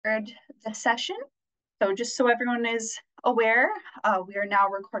The session. So just so everyone is aware, we are now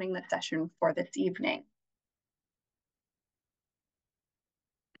recording the session for this evening.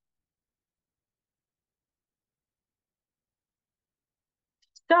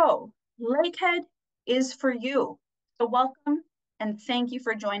 So Lakehead is for you. So welcome and thank you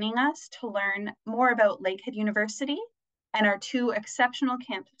for joining us to learn more about Lakehead University and our two exceptional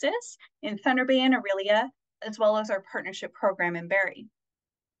campuses in Thunder Bay and Orillia, as well as our partnership program in Barrie.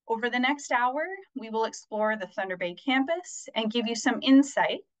 Over the next hour, we will explore the Thunder Bay campus and give you some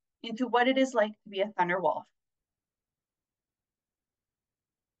insight into what it is like to be a Thunderwolf.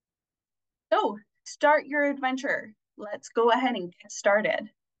 So, start your adventure. Let's go ahead and get started.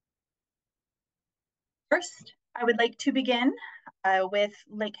 First, I would like to begin with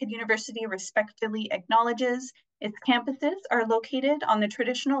Lakehead University respectfully acknowledges its campuses are located on the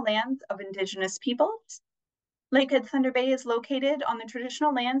traditional lands of Indigenous peoples. Lakehead Thunder Bay is located on the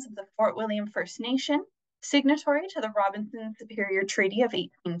traditional lands of the Fort William First Nation, signatory to the Robinson Superior Treaty of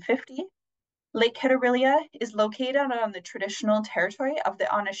 1850. Lakehead Orillia is located on the traditional territory of the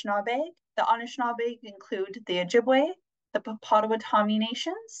Anishinaabe. The Anishinaabe include the Ojibwe, the Potawatomi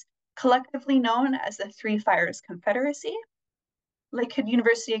Nations, collectively known as the Three Fires Confederacy. Lakehead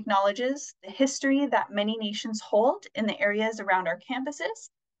University acknowledges the history that many nations hold in the areas around our campuses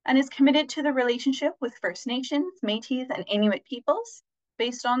and is committed to the relationship with First Nations, Métis, and Inuit peoples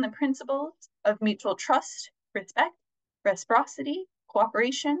based on the principles of mutual trust, respect, reciprocity,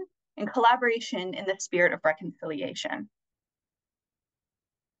 cooperation, and collaboration in the spirit of reconciliation.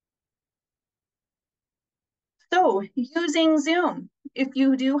 So, using Zoom, if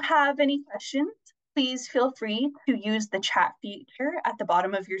you do have any questions, please feel free to use the chat feature at the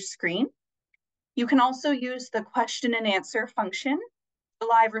bottom of your screen. You can also use the question and answer function, the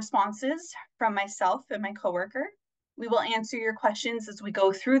live responses from myself and my coworker. We will answer your questions as we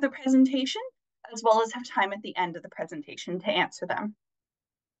go through the presentation, as well as have time at the end of the presentation to answer them.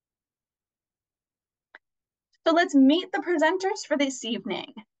 So let's meet the presenters for this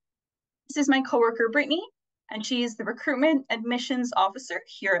evening. This is my coworker, Brittany, and she is the Recruitment Admissions Officer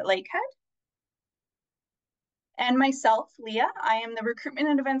here at Lakehead. And myself, Leah, I am the Recruitment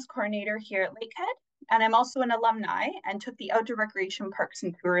and Events Coordinator here at Lakehead, and I'm also an alumni and took the Outdoor Recreation Parks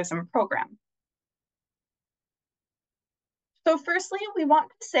and Tourism program. So firstly, we want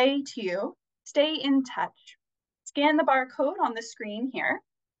to say to you, stay in touch. Scan the barcode on the screen here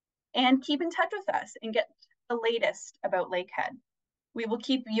and keep in touch with us and get the latest about Lakehead. We will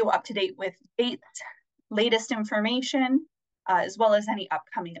keep you up to date with dates, latest information, as well as any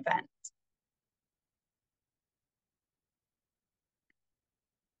upcoming events.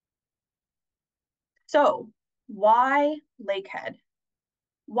 So, why Lakehead?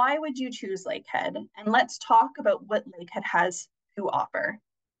 Why would you choose Lakehead? And let's talk about what Lakehead has to offer.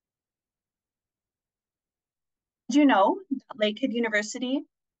 Did you know that Lakehead University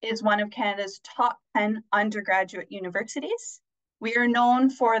is one of Canada's top 10 undergraduate universities? We are known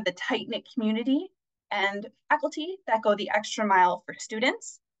for the tight-knit community and faculty that go the extra mile for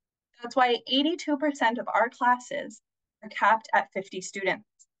students. That's why 82% of our classes are capped at 50 students.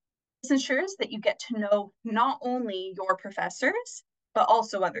 This ensures that you get to know not only your professors, but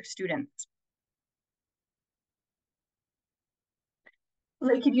also other students.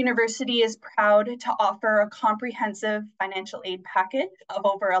 Lakehead University is proud to offer a comprehensive financial aid package of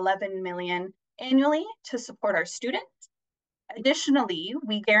over 11 million annually to support our students. Additionally,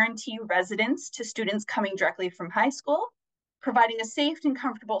 we guarantee residence to students coming directly from high school, providing a safe and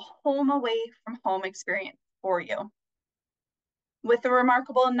comfortable home away from home experience for you. With a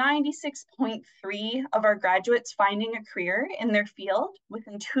remarkable 96.3 of our graduates finding a career in their field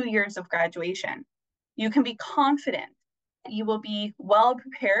within 2 years of graduation, you can be confident that you will be well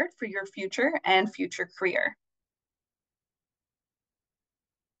prepared for your future and future career.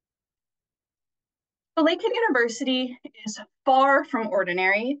 So Lakehead University is far from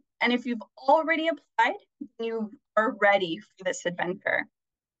ordinary, and if you've already applied, you are ready for this adventure.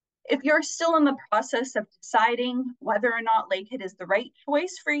 If you're still in the process of deciding whether or not Lakehead is the right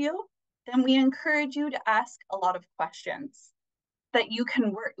choice for you, then we encourage you to ask a lot of questions that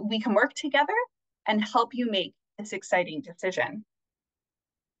we can work together and help you make this exciting decision.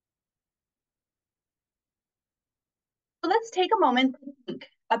 So let's take a moment to think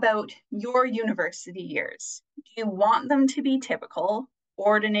about your university years. Do you want them to be typical,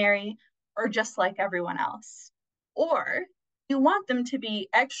 ordinary, or just like everyone else? Or you want them to be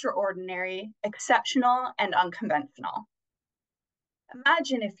extraordinary, exceptional, and unconventional?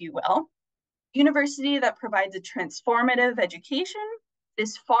 Imagine, if you will, a university that provides a transformative education,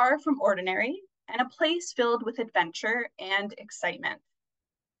 is far from ordinary, and a place filled with adventure and excitement.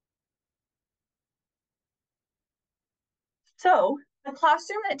 So a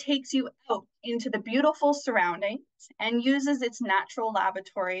classroom that takes you out into the beautiful surroundings and uses its natural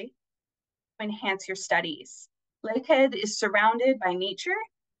laboratory to enhance your studies. Lakehead is surrounded by nature,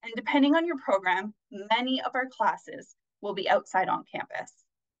 and depending on your program, many of our classes will be outside on campus.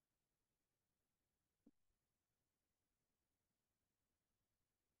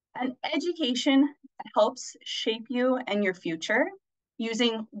 An education that helps shape you and your future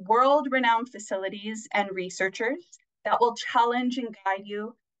using world-renowned facilities and researchers that will challenge and guide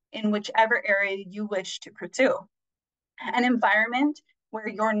you in whichever area you wish to pursue. An environment where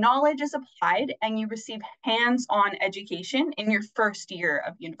your knowledge is applied and you receive hands-on education in your first year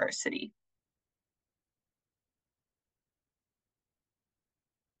of university.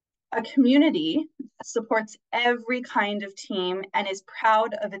 A community that supports every kind of team and is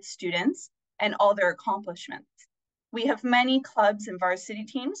proud of its students and all their accomplishments. We have many clubs and varsity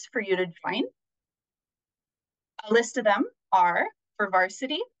teams for you to join. A list of them are, for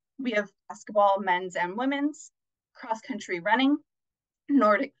varsity, we have basketball, men's and women's, cross-country running,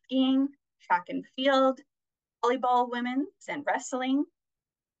 Nordic skiing, track and field, volleyball, women's and wrestling.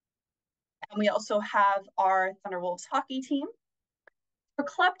 And we also have our Thunderwolves hockey team. For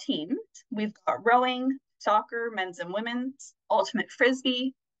club teams, we've got rowing, soccer, men's and women's, ultimate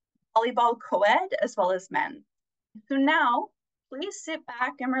frisbee, volleyball co-ed, as well as men. So now, please sit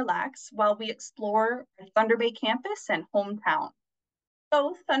back and relax while we explore our Thunder Bay campus and hometown.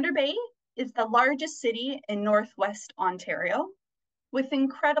 So Thunder Bay is the largest city in Northwest Ontario with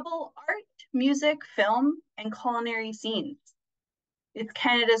incredible art, music, film, and culinary scenes. It's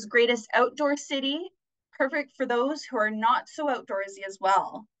Canada's greatest outdoor city, perfect for those who are not so outdoorsy as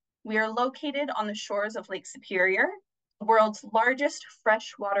well. We are located on the shores of Lake Superior, the world's largest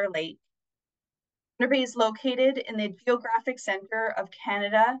freshwater lake. Thunder Bay is located in the geographic center of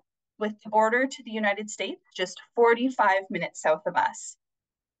Canada with the border to the United States just 45 minutes south of us.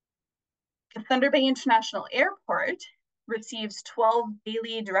 The Thunder Bay International Airport receives 12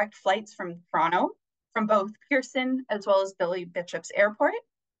 daily direct flights from Toronto, from both Pearson as well as Billy Bishop's Airport,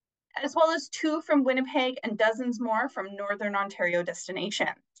 as well as 2 from Winnipeg and dozens more from Northern Ontario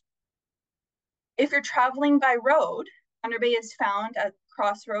destinations. If you're traveling by road, Thunder Bay is found at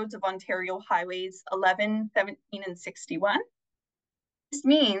crossroads of Ontario highways 11, 17, and 61. This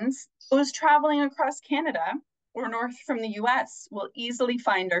means those traveling across Canada or north from the US will easily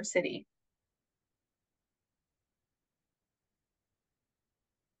find our city.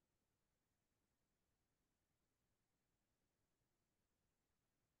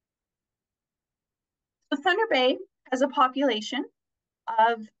 So Thunder Bay has a population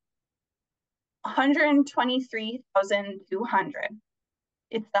of 123,200.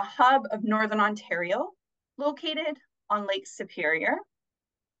 It's the hub of Northern Ontario, located on Lake Superior,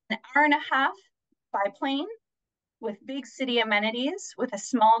 an hour and a half by plane with big city amenities with a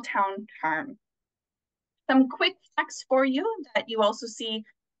small town charm. Some quick facts for you that you also see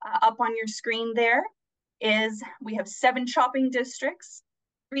up on your screen there is we have 7 shopping districts,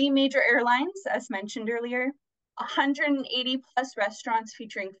 3 major airlines, as mentioned earlier, 180 plus restaurants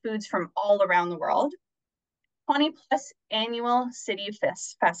featuring foods from all around the world, 20 plus annual city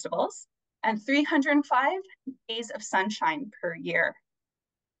festivals, and 305 days of sunshine per year.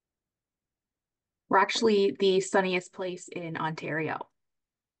 We're actually the sunniest place in Ontario.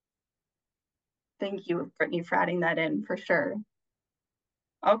 Thank you, Brittany, for adding that in for sure.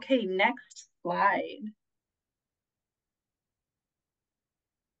 Okay, next slide.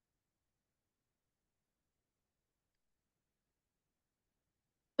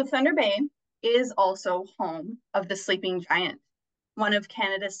 So Thunder Bay is also home of the Sleeping Giant, one of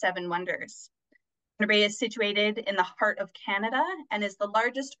Canada's 7 wonders. Thunder Bay is situated in the heart of Canada and is the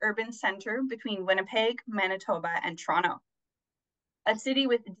largest urban center between Winnipeg, Manitoba, and Toronto. A city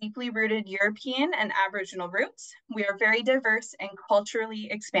with deeply rooted European and Aboriginal roots, we are a very diverse and culturally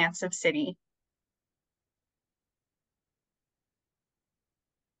expansive city.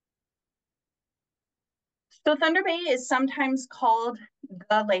 So Thunder Bay is sometimes called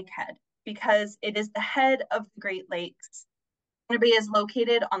the Lakehead because it is the head of the Great Lakes. Thunder Bay is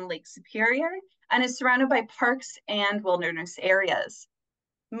located on Lake Superior and is surrounded by parks and wilderness areas.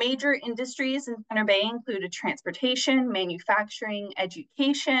 Major industries in Thunder Bay include transportation, manufacturing,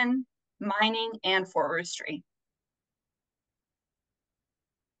 education, mining, and forestry.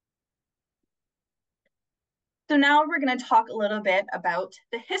 So now we're going to talk a little bit about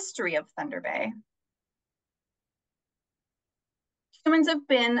the history of Thunder Bay. Humans have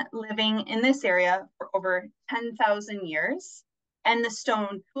been living in this area for over 10,000 years, and the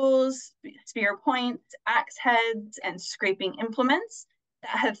stone tools, spear points, axe heads, and scraping implements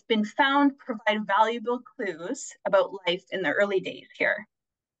that have been found provide valuable clues about life in the early days here.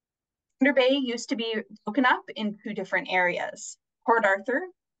 Thunder Bay used to be broken up into different areas, Port Arthur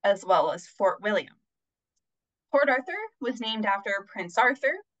as well as Fort William. Port Arthur was named after Prince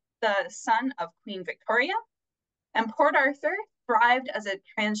Arthur, the son of Queen Victoria, and Port Arthur thrived as a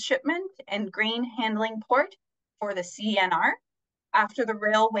transshipment and grain handling port for the CNR after the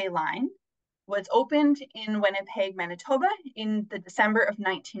railway line was opened in Winnipeg, Manitoba in the December of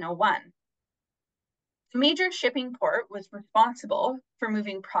 1901. The major shipping port was responsible for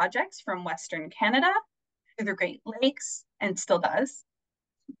moving projects from Western Canada through the Great Lakes, and still does,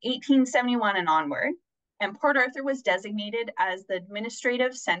 1871 and onward, and Port Arthur was designated as the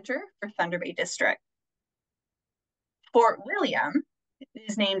administrative center for Thunder Bay District. Fort William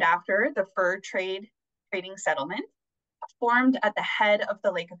is named after the fur trading settlement formed at the head of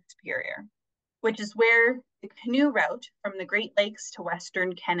the Lake of Superior, which is where the canoe route from the Great Lakes to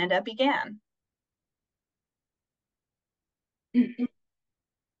Western Canada began.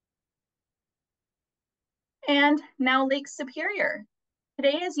 And now Lake Superior.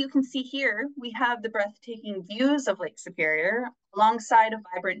 Today, as you can see here, we have the breathtaking views of Lake Superior alongside a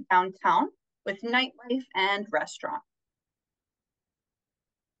vibrant downtown with nightlife and restaurants.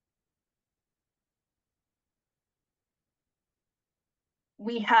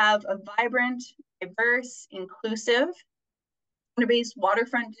 We have a vibrant, diverse, inclusive, Thunder Bay's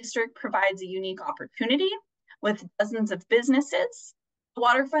waterfront district provides a unique opportunity with dozens of businesses. The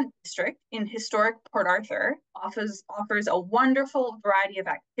waterfront district in historic Port Arthur offers a wonderful variety of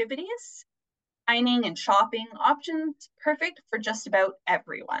activities, dining and shopping options, perfect for just about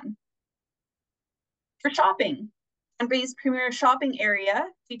everyone. For shopping, Thunder Bay's premier shopping area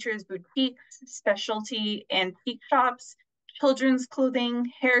features boutiques, specialty antique shops, children's clothing,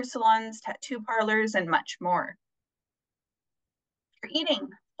 hair salons, tattoo parlors, and much more. For eating,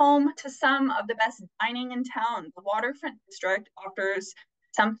 home to some of the best dining in town, the waterfront district offers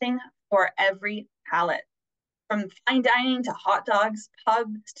something for every palate. From fine dining to hot dogs,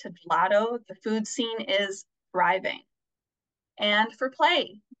 pubs to gelato, the food scene is thriving. And for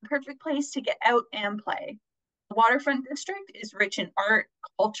play, the perfect place to get out and play. The waterfront district is rich in art,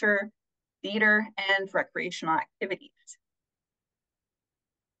 culture, theater, and recreational activities.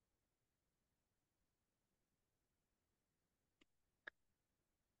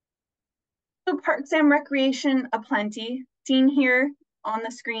 So parks and recreation aplenty. Seen here on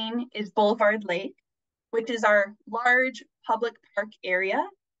the screen is Boulevard Lake, which is our large public park area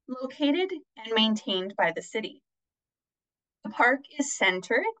located and maintained by the city. The park is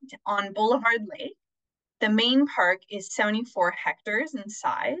centered on Boulevard Lake. The main park is 74 hectares in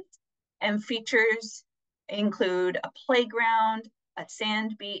size, and features include a playground, a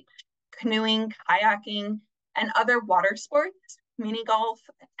sand beach, canoeing, kayaking, and other water sports, mini golf,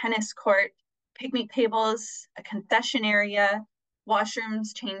 a tennis court, picnic tables, a concession area,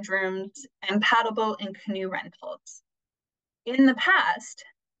 washrooms, change rooms, and paddle boat and canoe rentals. In the past,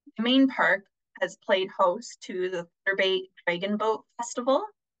 the main park has played host to the Thunder Bay Dragon Boat Festival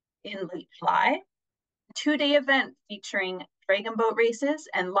in late July, a two-day event featuring dragon boat races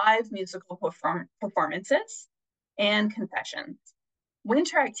and live musical performances and concessions.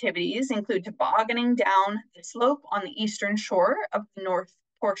 Winter activities include tobogganing down the slope on the eastern shore of the north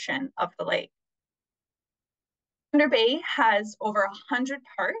portion of the lake. Thunder Bay has over 100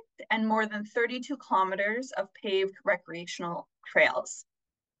 parks and more than 32 kilometers of paved recreational trails.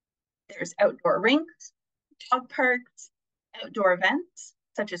 There's outdoor rinks, dog parks, outdoor events,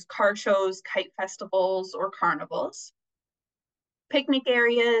 such as car shows, kite festivals, or carnivals, picnic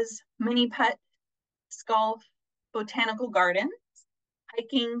areas, mini putt, golf, botanical gardens,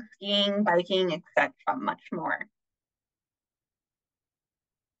 hiking, skiing, biking, etc., much more.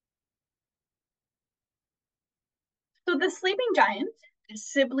 So the Sleeping Giant, the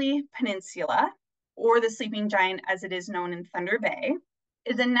Sibley Peninsula, or the Sleeping Giant as it is known in Thunder Bay,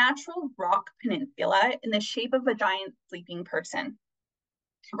 is a natural rock peninsula in the shape of a giant sleeping person.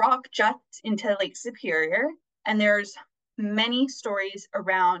 The rock juts into Lake Superior, and there's many stories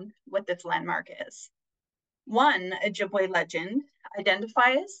around what this landmark is. One Ojibwe legend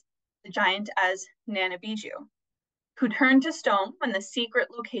identifies the giant as Nanabiju, who turned to stone when the secret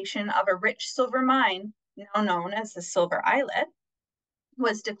location of a rich silver mine, now known as the Silver Islet,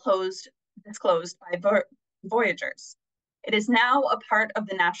 was disclosed by voyagers. It is now a part of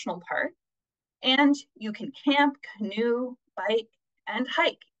the national park, and you can camp, canoe, bike, and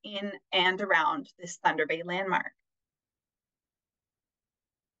hike in and around this Thunder Bay landmark.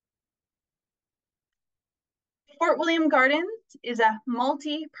 Fort William Gardens is a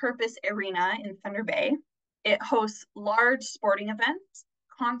multi-purpose arena in Thunder Bay. It hosts large sporting events,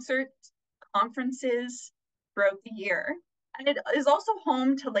 concerts, conferences throughout the year. And it is also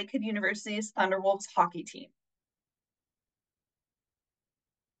home to Lakehead University's Thunderwolves hockey team.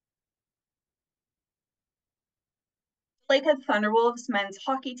 Lakehead Thunderwolves men's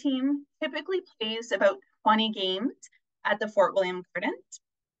hockey team typically plays about 20 games at the Fort William Gardens.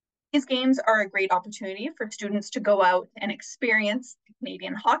 These games are a great opportunity for students to go out and experience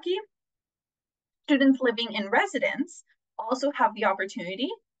Canadian hockey. Students living in residence also have the opportunity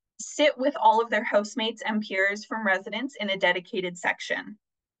to sit with all of their housemates and peers from residence in a dedicated section.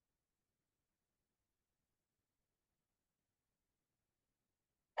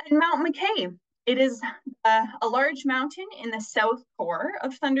 And Mount McKay, it is a large mountain in the south core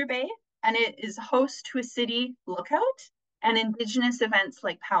of Thunder Bay, and it is host to a city lookout and Indigenous events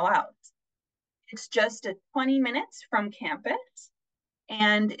like powwows. It's just 20 minutes from campus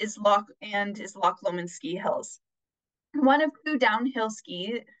and is Loch Lomond Ski Hills. One of two downhill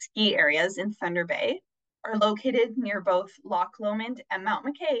ski areas in Thunder Bay are located near both Loch Lomond and Mount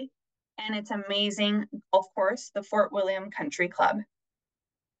McKay, and its amazing golf course, the Fort William Country Club.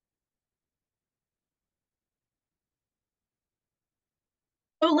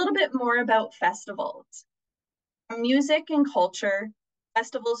 So a little bit more about festivals. From music and culture,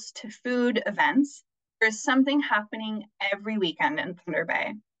 festivals to food events, there's something happening every weekend in Thunder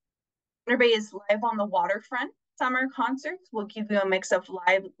Bay. Thunder Bay is live on the waterfront. Summer concerts will give you a mix of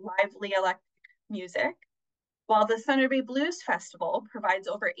lively electric music, while the Thunder Bay Blues Festival provides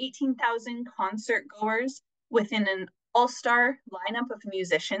over 18,000 concert goers within an all-star lineup of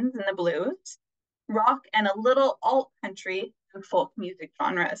musicians in the blues, rock, and a little alt country and folk music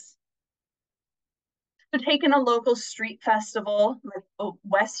genres. So taking a local street festival like the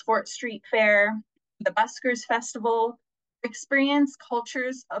West Fort Street Fair, the Buskers Festival, experience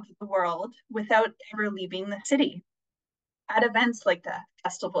cultures of the world without ever leaving the city. At events like the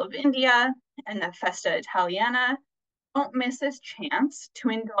Festival of India and the Festa Italiana, don't miss this chance to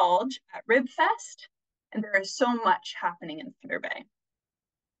indulge at Rib Fest, and there is so much happening in Thunder Bay.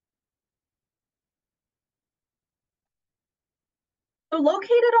 So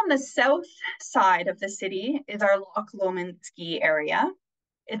located on the south side of the city is our Loch Lomond ski area.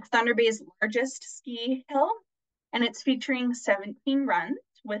 It's Thunder Bay's largest ski hill, and it's featuring 17 runs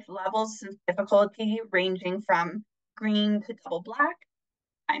with levels of difficulty ranging from green to double black,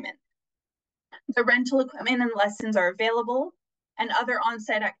 diamond. The rental equipment and lessons are available, and other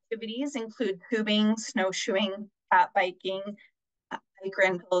on-site activities include tubing, snowshoeing, cat biking. Bike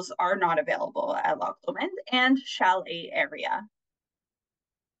rentals are not available at Loch Lomond, and chalet area.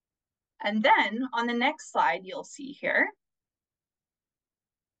 And then on the next slide, you'll see here,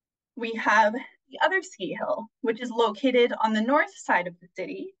 we have the other ski hill, which is located on the north side of the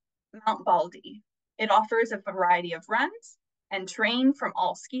city, Mount Baldy. It offers a variety of runs and terrain from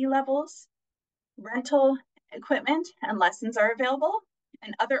all ski levels. Rental equipment and lessons are available,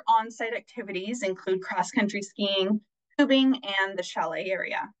 and other on-site activities include cross-country skiing, tubing, and the chalet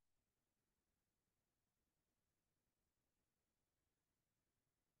area.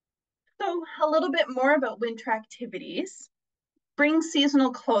 So a little bit more about winter activities. Bring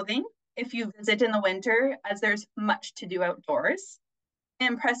seasonal clothing if you visit in the winter, as there's much to do outdoors. The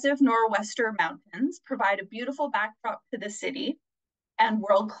impressive Nor'wester Mountains provide a beautiful backdrop to the city and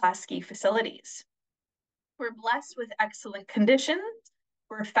world-class ski facilities. We're blessed with excellent conditions.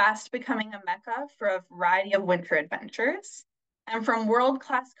 We're fast becoming a mecca for a variety of winter adventures. And from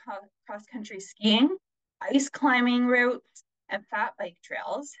world-class cross-country skiing, ice climbing routes, and fat bike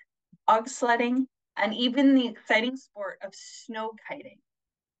trails, dog sledding, and even the exciting sport of snow kiting.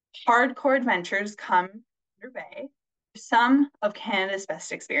 Hardcore adventures come to Thunder Bay for some of Canada's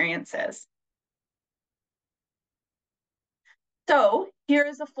best experiences. So here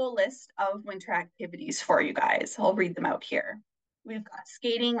is a full list of winter activities for you guys. I'll read them out here. We've got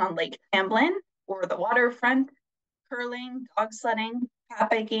skating on Lake Champlain or the waterfront, curling, dog sledding, cat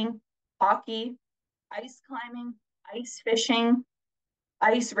biking, hockey, ice climbing, ice fishing,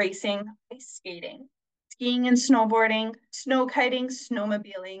 ice racing, ice skating, skiing and snowboarding, snow kiting,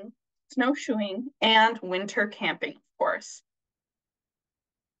 snowmobiling, snowshoeing, and winter camping, of course.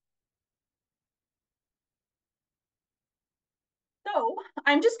 So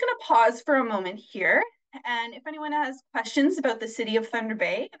I'm just going to pause for a moment here. And if anyone has questions about the city of Thunder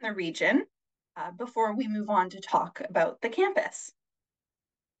Bay and the region, before we move on to talk about the campus.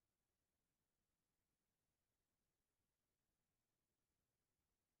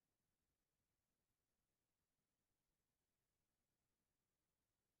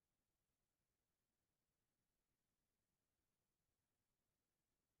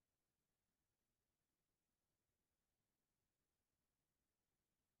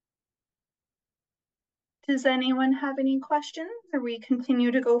 Does anyone have any questions or we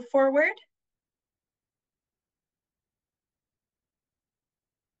continue to go forward?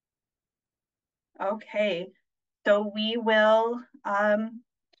 Okay, so we will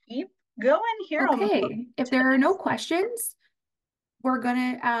keep going here. I'll move Okay, if to the there are no next. questions, we're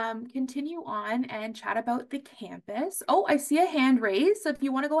gonna continue on and chat about the campus. Oh, I see a hand raised. So if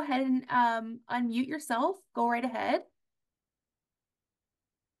you want to go ahead and unmute yourself, go right ahead.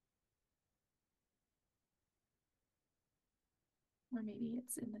 Or maybe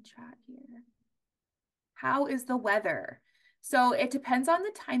it's in the chat here. How is the weather? So it depends on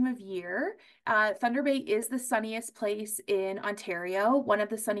the time of year. Thunder Bay is the sunniest place in Ontario, one of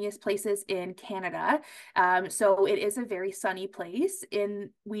the sunniest places in Canada. So it is a very sunny place.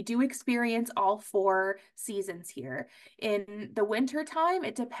 We do experience all four seasons here. In the winter time,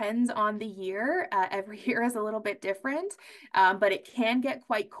 it depends on the year. Every year is a little bit different, but it can get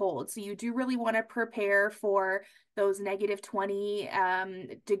quite cold. So you do really want to prepare for those -20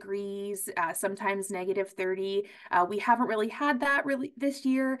 degrees, sometimes -30. We haven't really had that really this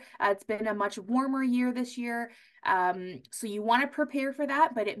year. It's been a much warmer year this year. So you want to prepare for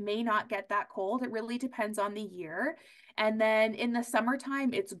that, but it may not get that cold. It really depends on the year. And then in the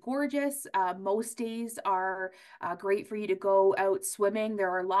summertime, it's gorgeous. Most days are great for you to go out swimming.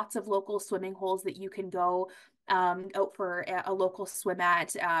 There are lots of local swimming holes that you can go out for a local swim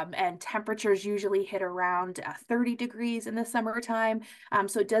at, and temperatures usually hit around 30 degrees in the summertime.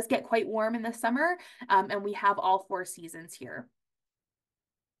 So it does get quite warm in the summer, and we have all four seasons here.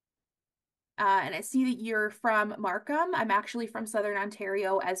 And I see that you're from Markham. I'm actually from Southern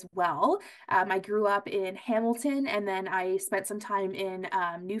Ontario as well. I grew up in Hamilton and then I spent some time in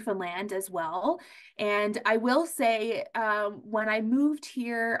Newfoundland as well. And I will say, when I moved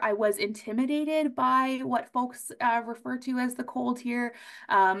here, I was intimidated by what folks refer to as the cold here.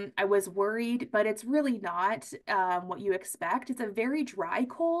 I was worried, but it's really not what you expect. It's a very dry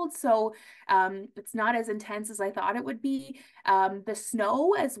cold, so it's not as intense as I thought it would be. The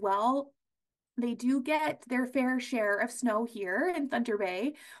snow as well, they do get their fair share of snow here in Thunder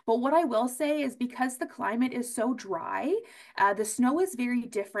Bay. But what I will say is because the climate is so dry, the snow is very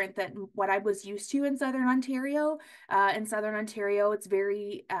different than what I was used to in Southern Ontario. In Southern Ontario, it's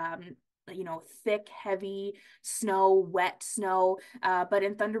very thick, heavy snow, wet snow. But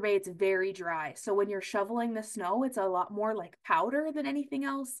in Thunder Bay, it's very dry. So when you're shoveling the snow, it's a lot more like powder than anything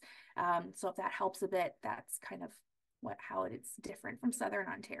else. So if that helps a bit, that's kind of how it's different from Southern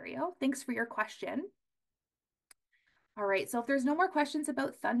Ontario. Thanks for your question. All right, so if there's no more questions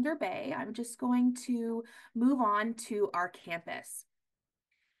about Thunder Bay, I'm just going to move on to our campus.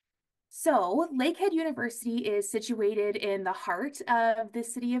 So Lakehead University is situated in the heart of the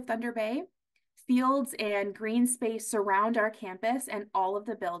city of Thunder Bay. Fields and green space surround our campus, and all of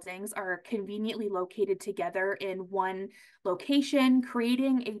the buildings are conveniently located together in one location,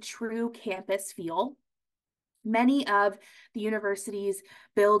 creating a true campus feel. Many of the university's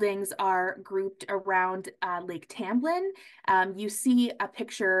buildings are grouped around Lake Tamblyn. You see a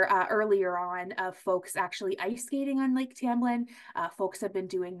picture earlier on of folks actually ice skating on Lake Tamblyn. Folks have been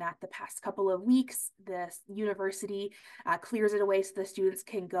doing that the past couple of weeks. The university clears it away so the students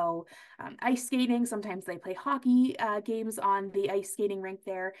can go ice skating. Sometimes they play hockey games on the ice skating rink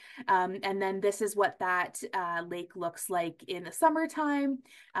there. And then this is what that lake looks like in the summertime.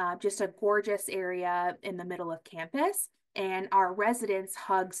 Just a gorgeous area in the middle of campus. And our residence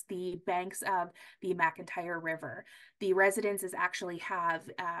hugs the banks of the McIntyre River. The residences actually have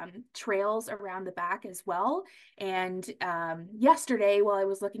trails around the back as well. And yesterday, while I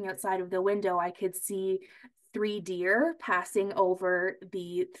was looking outside of the window, I could see 3 deer passing over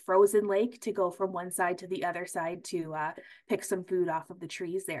the frozen lake to go from one side to the other side to pick some food off of the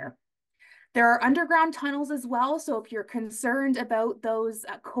trees there. There are underground tunnels as well, so if you're concerned about those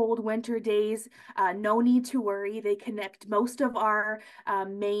cold winter days, no need to worry. They connect most of our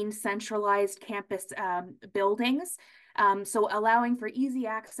main centralized campus buildings. So allowing for easy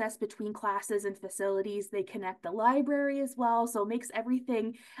access between classes and facilities. They connect the library as well, so it makes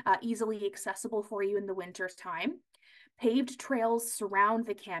everything easily accessible for you in the winter time. Paved trails surround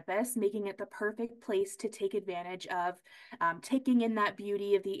the campus, making it the perfect place to take advantage of taking in that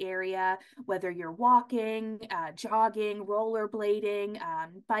beauty of the area, whether you're walking, jogging, rollerblading,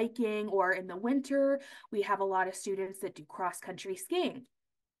 biking, or in the winter, we have a lot of students that do cross-country skiing.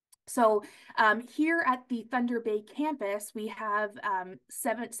 So here at the Thunder Bay campus, we have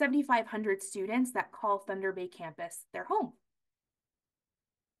 7,500 students that call Thunder Bay campus their home.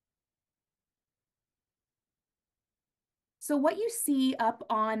 So what you see up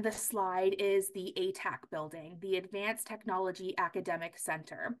on the slide is the ATAC building, the Advanced Technology Academic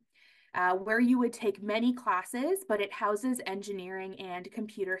Center. where you would take many classes, but it houses engineering and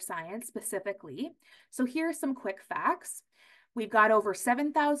computer science specifically. So here are some quick facts. We've got over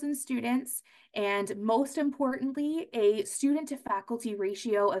 7,000 students, and most importantly, a student to faculty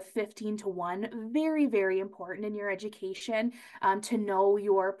ratio of 15:1. Very, very important in your education to know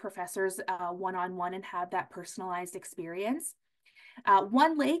your professors one-on-one and have that personalized experience.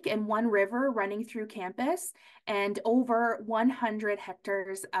 One lake and one river running through campus, and over 100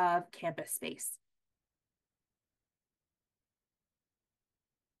 hectares of campus space.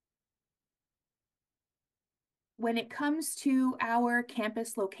 When it comes to our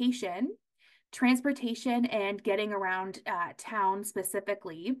campus location, transportation and getting around town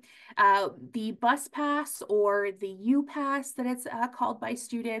specifically, the bus pass, or the U pass that it's called by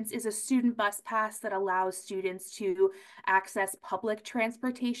students, is a student bus pass that allows students to access public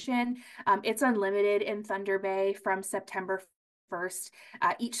transportation. It's unlimited in Thunder Bay from September 1st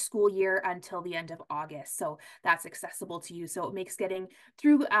each school year until the end of August. So that's accessible to you. So it makes getting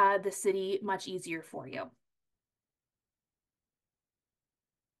through the city much easier for you.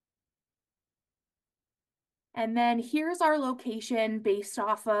 And then here's our location based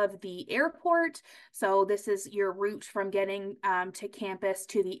off of the airport. So this is your route from getting to campus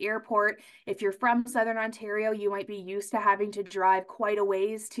to the airport. If you're from Southern Ontario, you might be used to having to drive quite a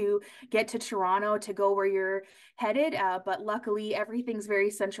ways to get to Toronto to go where you're headed. But luckily, everything's very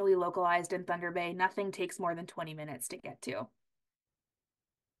centrally localized in Thunder Bay. Nothing takes more than 20 minutes to get to.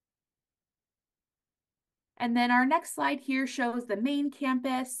 And then our next slide here shows the main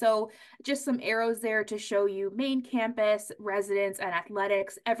campus. So just some arrows there to show you main campus, residence, and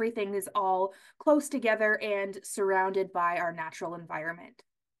athletics. Everything is all close together and surrounded by our natural environment.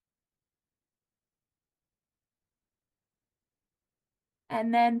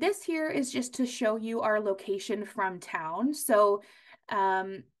 And then this here is just to show you our location from town. So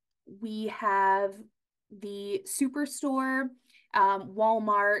we have the Superstore,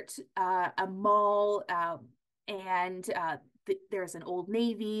 Walmart, a mall, and there's an Old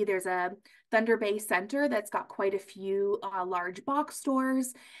Navy. There's a Thunder Bay Center that's got quite a few large box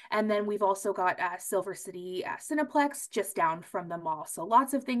stores. And then we've also got Silver City Cineplex just down from the mall. So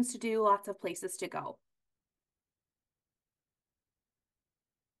lots of things to do, lots of places to go.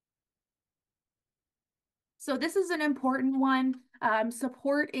 So this is an important one.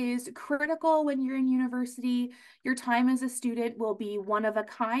 Support is critical when you're in university. Your time as a student will be one of a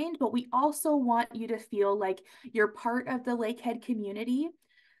kind, but we also want you to feel like you're part of the Lakehead community.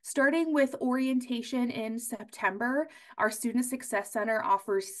 Starting with orientation in September, our Student Success Center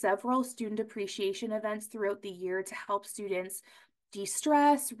offers several student appreciation events throughout the year to help students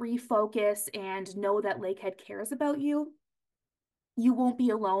de-stress, refocus, and know that Lakehead cares about you. You won't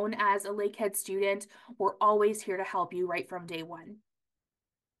be alone as a Lakehead student. We're always here to help you right from day one.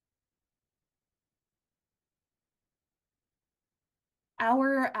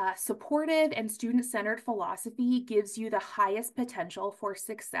 Our supportive and student-centered philosophy gives you the highest potential for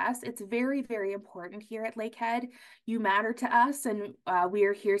success. It's very, very important here at Lakehead. You matter to us, and we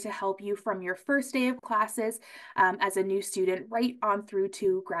are here to help you from your first day of classes as a new student right on through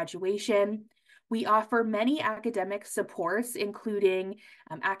to graduation. We offer many academic supports, including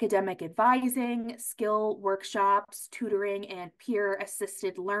academic advising, skill workshops, tutoring, and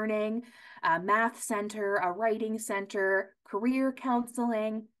peer-assisted learning, a math center, a writing center, career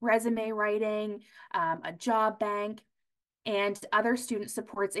counseling, resume writing, a job bank. And other student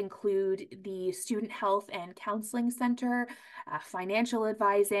supports include the Student Health and Counseling Center, financial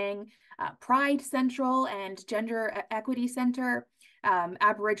advising, Pride Central and Gender Equity Center,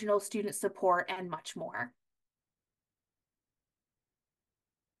 Aboriginal student support, and much more.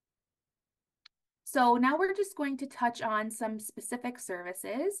 So now we're just going to touch on some specific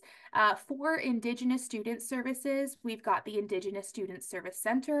services. For Indigenous student services, we've got the Indigenous Student Service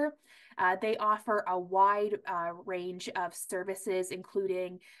Center. They offer a wide range of services,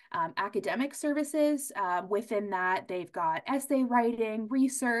 including academic services. Within that, they've got essay writing,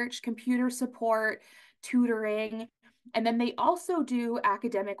 research, computer support, tutoring. And then they also do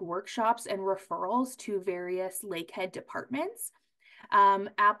academic workshops and referrals to various Lakehead departments.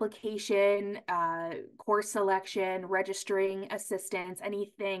 Application, course selection, registering assistance,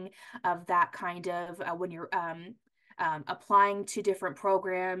 anything of that kind of when you're applying to different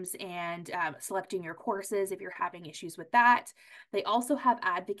programs and selecting your courses if you're having issues with that. They also have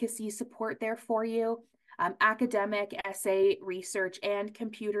advocacy support there for you, academic, essay, research, and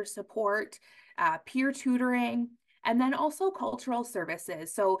computer support, peer tutoring, And then also cultural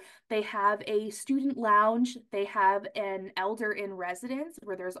services. So they have a student lounge, they have an elder in residence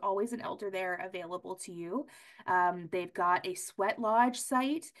where there's always an elder there available to you. They've got a sweat lodge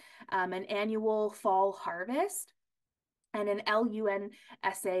site, an annual fall harvest, and an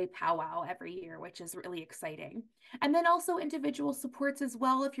LUNSA powwow every year, which is really exciting. And then also individual supports as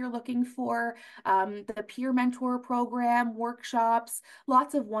well if you're looking for the peer mentor program, workshops,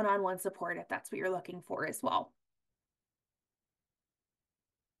 lots of one-on-one support if that's what you're looking for as well.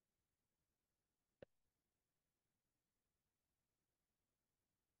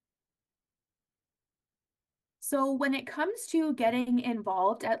 So when it comes to getting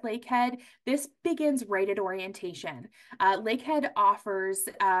involved at Lakehead, this begins right at orientation. Lakehead offers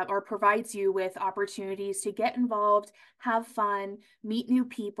or provides you with opportunities to get involved, have fun, meet new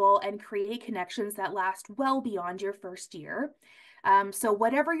people, and create connections that last well beyond your first year. So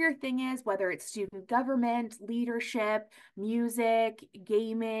whatever your thing is, whether it's student government, leadership, music,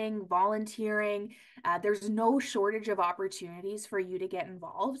 gaming, volunteering, there's no shortage of opportunities for you to get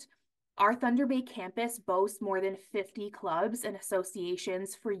involved. Our Thunder Bay campus boasts more than 50 clubs and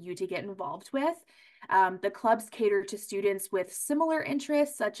associations for you to get involved with. The clubs cater to students with similar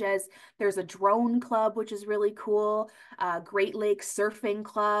interests, such as there's a drone club, which is really cool, Great Lakes Surfing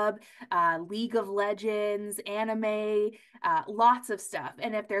Club, League of Legends, anime, lots of stuff.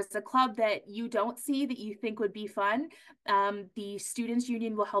 And if there's a club that you don't see that you think would be fun, the Students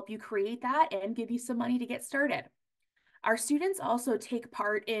Union will help you create that and give you some money to get started. Our students also take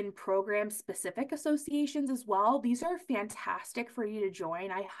part in program-specific associations as well. These are fantastic for you to join.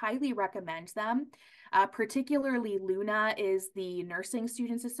 I highly recommend them. Particularly Luna is the Nursing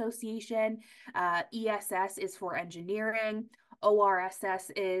Students Association. ESS is for engineering. ORSS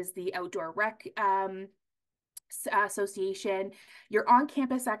is the Outdoor Rec Association. Your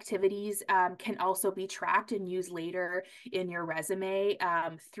on-campus activities can also be tracked and used later in your resume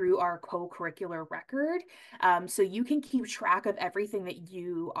through our co-curricular record. So you can keep track of everything that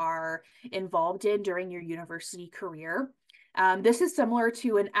you are involved in during your university career. This is similar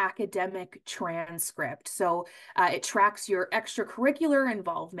to an academic transcript. So it tracks your extracurricular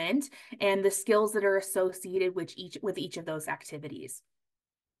involvement and the skills that are associated with each of those activities.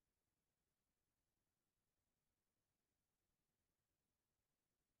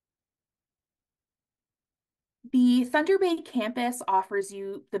 The Thunder Bay campus offers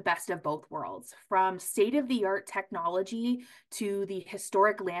you the best of both worlds, from state-of-the-art technology to the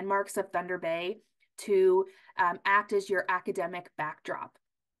historic landmarks of Thunder Bay to act as your academic backdrop.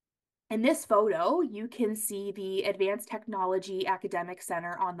 In this photo, you can see the Advanced Technology Academic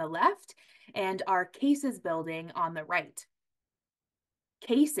Center on the left and our Cases building on the right.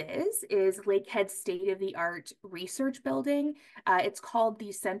 Cases is Lakehead's state-of-the-art research building. It's called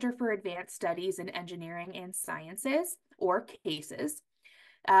the Center for Advanced Studies in Engineering and Sciences, or CASES.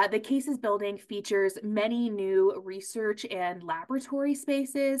 The CASES building features many new research and laboratory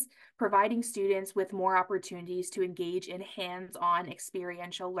spaces, providing students with more opportunities to engage in hands-on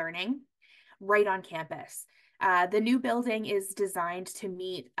experiential learning right on campus. The new building is designed to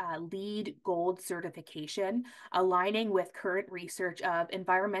meet LEED Gold certification, aligning with current research of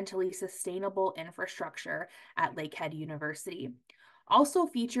environmentally sustainable infrastructure at Lakehead University. Also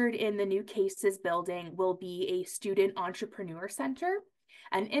featured in the new Cases building will be a student entrepreneur center,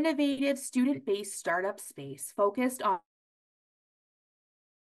 an innovative student-based startup space focused on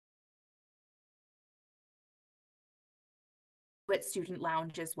student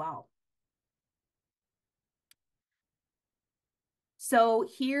lounge as well. So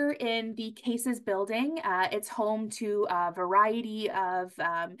here in the Cases building, it's home to a variety of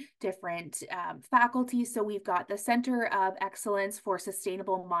different faculties. So we've got the Center of Excellence for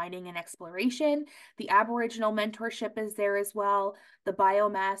Sustainable Mining and Exploration. The Aboriginal Mentorship is there as well. The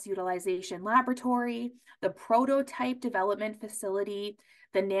Biomass Utilization Laboratory, the Prototype Development Facility,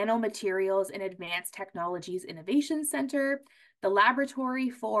 the Nanomaterials and Advanced Technologies Innovation Center, the Laboratory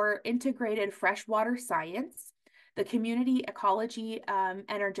for Integrated Freshwater Science, the Community Ecology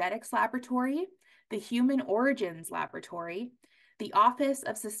Energetics Laboratory, the Human Origins Laboratory, the Office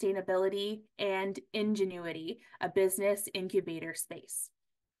of Sustainability, and Ingenuity, a business incubator space.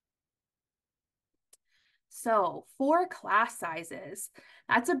 So for class sizes,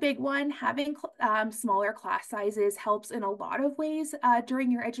 that's a big one. Having smaller class sizes helps in a lot of ways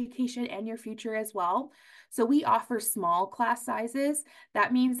during your education and your future as well. So we offer small class sizes.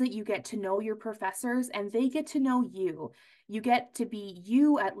 That means that you get to know your professors and they get to know you. You get to be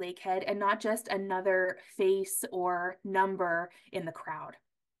you at Lakehead and not just another face or number in the crowd.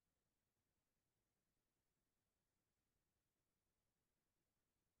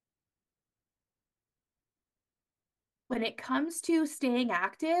 When it comes to staying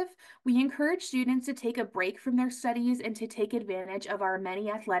active, we encourage students to take a break from their studies and to take advantage of our many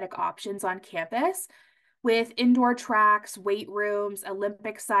athletic options on campus with indoor tracks, weight rooms,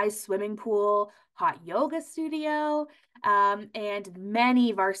 Olympic-sized swimming pool, hot yoga studio, and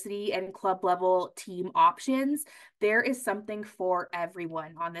many varsity and club level team options. There is something for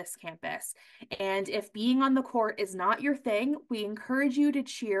everyone on this campus. And if being on the court is not your thing, we encourage you to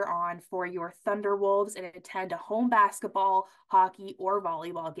cheer on for your Thunderwolves and attend a home basketball, hockey, or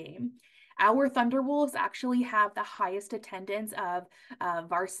volleyball game. Our Thunderwolves actually have the highest attendance of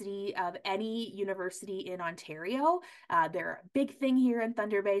varsity of any university in Ontario. They're a big thing here in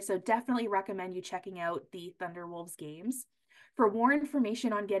Thunder Bay, so definitely recommend you checking out the Thunderwolves games. For more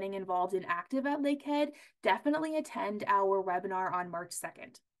information on getting involved and active at Lakehead, definitely attend our webinar on March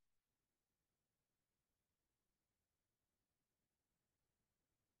 2nd.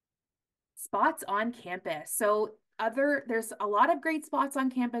 Spots on campus. So there's a lot of great spots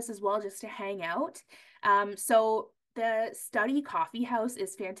on campus as well just to hang out. So the Study Coffee House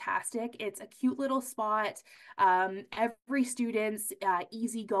is fantastic. It's a cute little spot. Every student's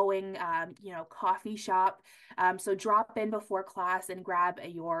easygoing, coffee shop. So drop in before class and grab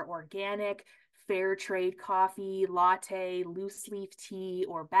your organic fair trade coffee, latte, loose leaf tea,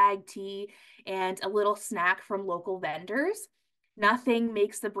 or bag tea, and a little snack from local vendors. Nothing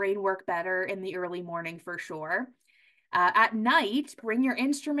makes the brain work better in the early morning for sure. At night, bring your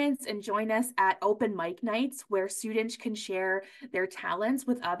instruments and join us at open mic nights where students can share their talents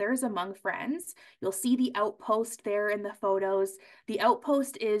with others among friends. You'll see the Outpost there in the photos. The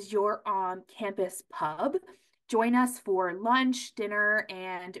Outpost is your on-campus pub. Join us for lunch, dinner,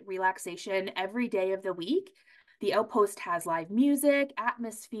 and relaxation every day of the week. The Outpost has live music,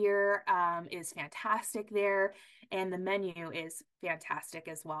 atmosphere is fantastic there, and the menu is fantastic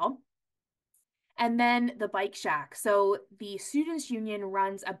as well. And then the bike shack. So the Students Union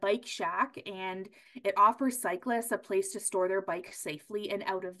runs a bike shack and it offers cyclists a place to store their bikes safely and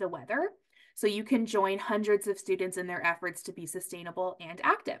out of the weather. So you can join hundreds of students in their efforts to be sustainable and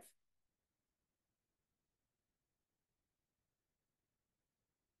active.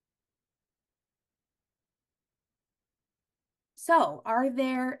 So are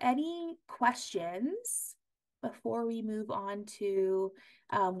there any questions before we move on to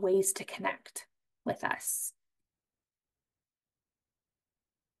ways to connect with us?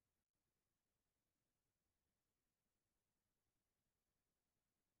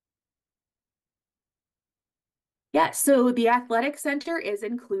 Yeah, so the athletic center is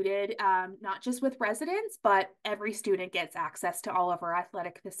included, not just with residents, but every student gets access to all of our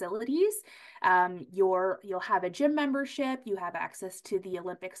athletic facilities. You'll have a gym membership, you have access to the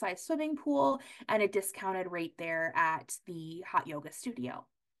Olympic-sized swimming pool, and a discounted rate there at the hot yoga studio.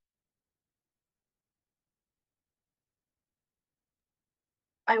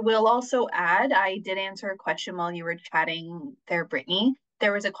 I will also add, I did answer a question while you were chatting there, Brittany.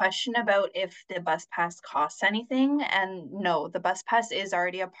 There was a question about if the bus pass costs anything, and no, the bus pass is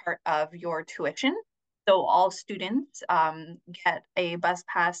already a part of your tuition. So all students get a bus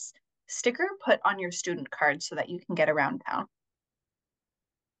pass sticker put on your student card so that you can get around town.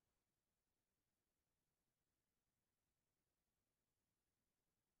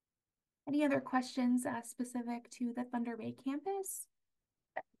 Any other questions specific to the Thunder Bay campus?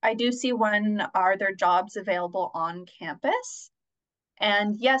 I do see one, are there jobs available on campus?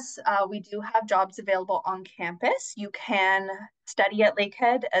 And yes, we do have jobs available on campus. You can study at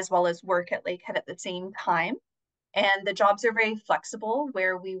Lakehead as well as work at Lakehead at the same time. And the jobs are very flexible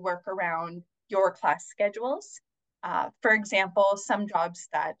where we work around your class schedules. For example, some jobs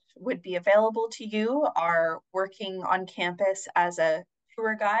that would be available to you are working on campus as a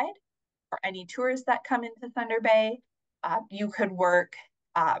tour guide for any tours that come into Thunder Bay. You could work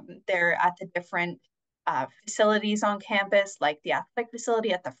there at the different facilities on campus, like the athletic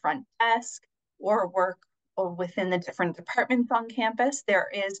facility at the front desk, or work within the different departments on campus. There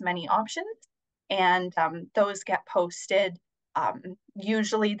is many options, and those get posted.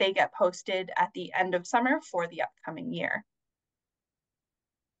 Usually they get posted at the end of summer for the upcoming year.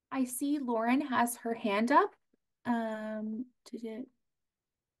 I see Lauren has her hand up. Did it?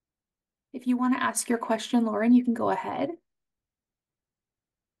 If you want to ask your question, Lauren, you can go ahead.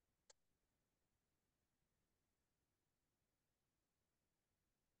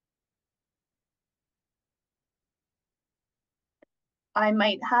 I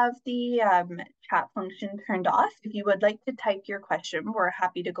might have the chat function turned off. If you would like to type your question, we're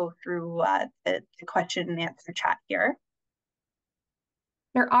happy to go through the question and answer chat here.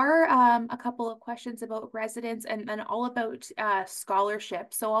 There are a couple of questions about residents and then all about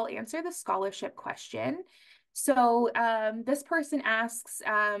scholarship. So I'll answer the scholarship question. So this person asks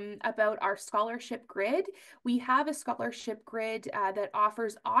about our scholarship grid. We have a scholarship grid that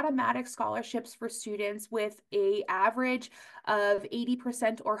offers automatic scholarships for students with a average of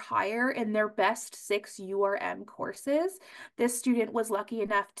 80% or higher in their best 6 URM courses. This student was lucky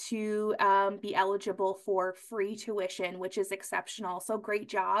enough to be eligible for free tuition, which is exceptional. So great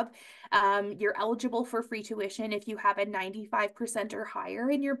job. You're eligible for free tuition if you have a 95% or higher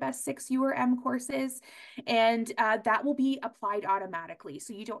in your best 6 URM courses. And that will be applied automatically.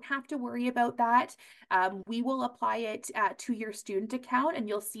 So you don't have to worry about that. We will apply it to your student account and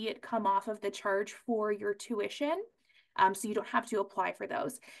you'll see it come off of the charge for your tuition. So you don't have to apply for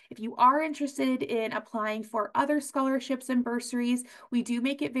those. If you are interested in applying for other scholarships and bursaries, we do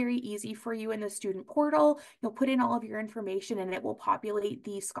make it very easy for you in the student portal. You'll put in all of your information and it will populate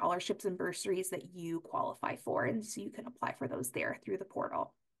the scholarships and bursaries that you qualify for. And so you can apply for those there through the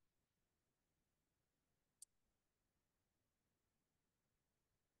portal.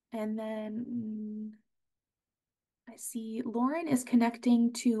 And then I see Lauren is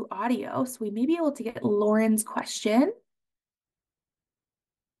connecting to audio, so we may be able to get Lauren's question.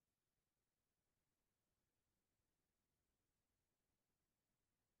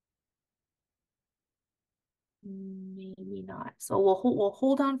 Maybe not. So we'll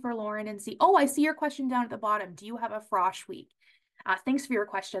hold on for Lauren and see. Oh, I see your question down at the bottom. Do you have a frosh week? Thanks for your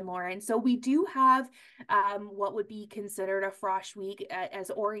question, Lauren. So we do have what would be considered a frosh week as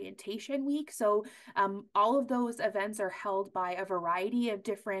orientation week. So all of those events are held by a variety of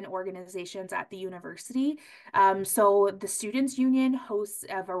different organizations at the university. So the Students Union hosts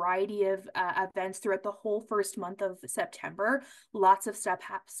a variety of events throughout the whole first month of September. Lots of stuff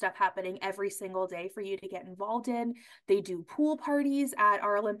happening every single day for you to get involved in. They do pool parties at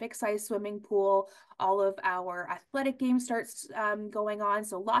our Olympic-sized swimming pool. All of our athletic games starts going on.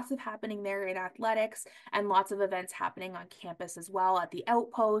 So lots of happening there in athletics and lots of events happening on campus as well at the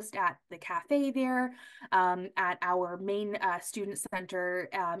Outpost, at the cafe there, at our main student center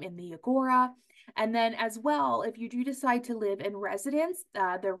in the Agora. And then as well, if you do decide to live in residence,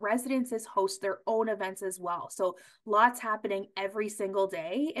 the residences host their own events as well. So lots happening every single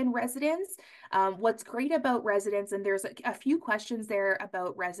day in residence. What's great about residence, and there's a few questions there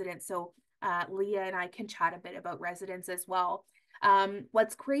about residence. So Leah and I can chat a bit about residence as well.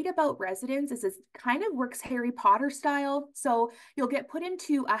 What's great about residence is it kind of works Harry Potter style. So you'll get put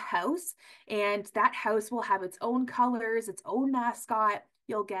into a house and that house will have its own colors, its own mascot.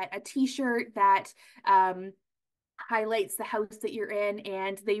 You'll get a t-shirt that highlights the house that you're in,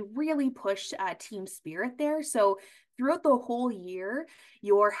 and they really push team spirit there. So throughout the whole year,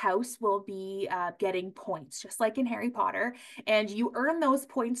 your house will be getting points, just like in Harry Potter, and you earn those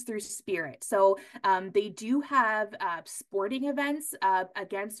points through spirit. So they do have sporting events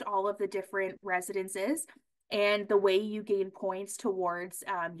against all of the different residences. And the way you gain points towards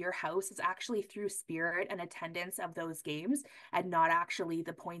your house is actually through spirit and attendance of those games and not actually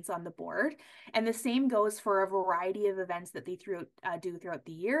the points on the board. And the same goes for a variety of events that they do throughout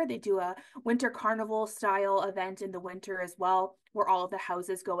the year. They do a winter carnival style event in the winter as well, where all of the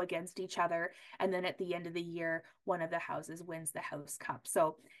houses go against each other. And then at the end of the year, one of the houses wins the house cup.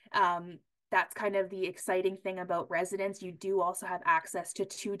 So that's kind of the exciting thing about residence. You do also have access to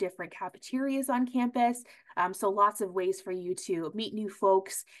 2 different cafeterias on campus. So lots of ways for you to meet new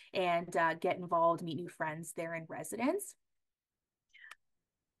folks and get involved, meet new friends there in residence.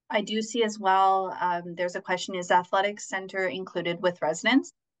 I do see as well, there's a question, is athletic center included with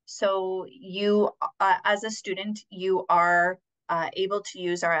residence? So you, as a student, you are able to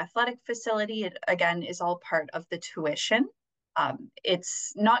use our athletic facility. It, again, is all part of the tuition.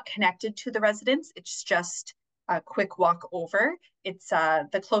 It's not connected to the residence. It's just a quick walk over. It's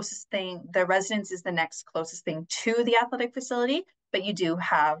the closest thing, the residence is the next closest thing to the athletic facility, but you do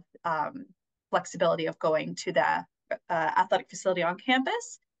have flexibility of going to the athletic facility on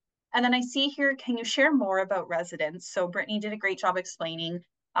campus. And then I see here, can you share more about residence? So Brittany did a great job explaining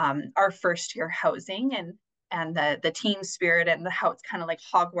our first year housing and the team spirit and how it's kind of like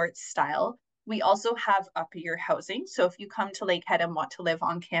Hogwarts style. We also have up year housing. So if you come to Lakehead and want to live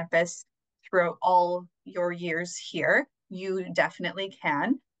on campus throughout all your years here, you definitely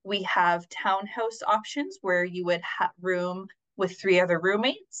can. We have townhouse options where you would have room with 3 other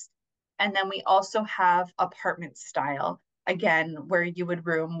roommates. And then we also have apartment style, again, where you would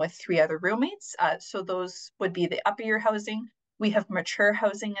room with 3 other roommates. So those would be the upper year housing. We have mature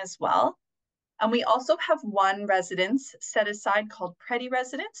housing as well. And we also have one residence set aside called Pretty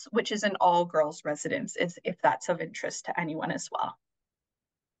Residence, which is an all girls residence, if that's of interest to anyone as well.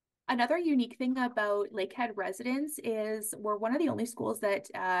 Another unique thing about Lakehead residents is we're one of the only schools that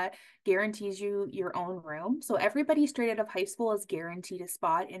guarantees you your own room. So everybody straight out of high school is guaranteed a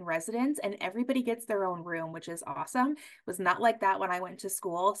spot in residence, and everybody gets their own room, which is awesome. It was not like that when I went to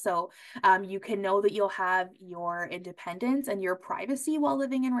school. So you can know that you'll have your independence and your privacy while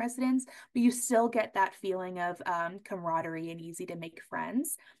living in residence, but you still get that feeling of camaraderie and easy to make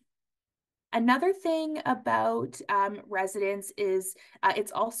friends. Another thing about residence is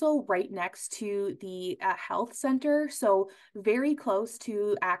it's also right next to the health center, so very close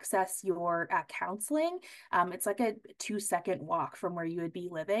to access your counseling. It's like a 2-second walk from where you would be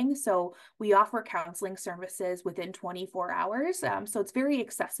living. So we offer counseling services within 24 hours. So it's very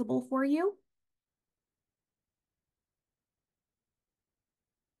accessible for you.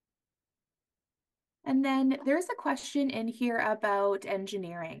 And then there's a question in here about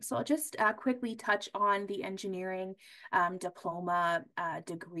engineering. So I'll just quickly touch on the engineering diploma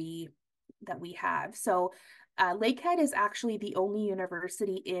degree that we have. So Lakehead is actually the only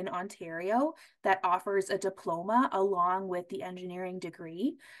university in Ontario that offers a diploma along with the engineering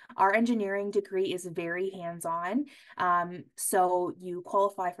degree. Our engineering degree is very hands-on. So you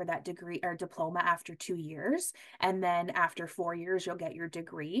qualify for that degree or diploma after 2 years, and then after 4 years, you'll get your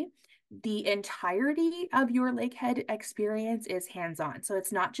degree. The entirety of your Lakehead experience is hands-on. So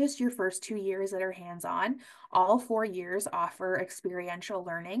it's not just your first 2 years that are hands-on. All 4 years offer experiential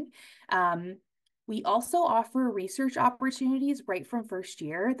learning. We also offer research opportunities right from first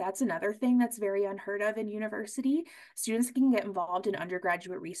year. That's another thing that's very unheard of in university. Students can get involved in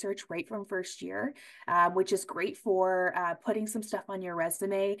undergraduate research right from first year, which is great for putting some stuff on your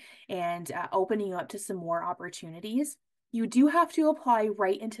resume and opening you up to some more opportunities. You do have to apply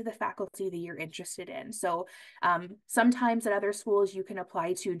right into the faculty that you're interested in. So sometimes at other schools, you can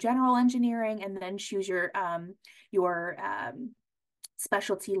apply to general engineering and then choose your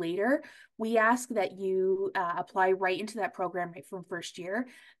specialty later. We ask that you apply right into that program right from first year.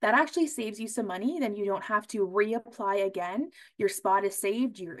 That actually saves you some money. Then you don't have to reapply again. Your spot is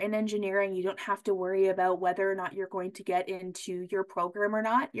saved. You're in engineering. You don't have to worry about whether or not you're going to get into your program or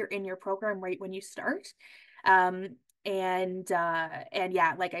not. You're in your program right when you start. Um, and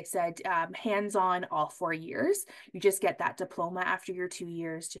yeah, like I said, hands-on all 4 years. You just get that diploma after your 2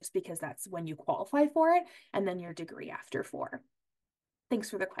 years, just because that's when you qualify for it, and then your degree after 4. Thanks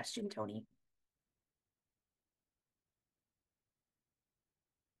for the question, Tony.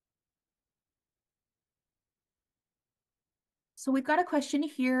 So we've got a question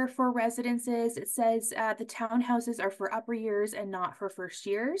here for residences. It says the townhouses are for upper years and not for first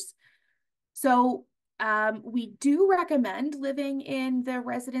years. So we do recommend living in the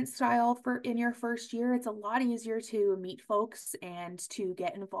residence style for in your first year. It's a lot easier to meet folks and to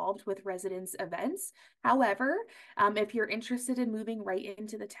get involved with residence events. However, if you're interested in moving right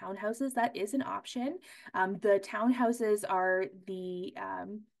into the townhouses, that is an option. The townhouses are the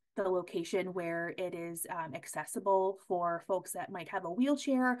location where it is accessible for folks that might have a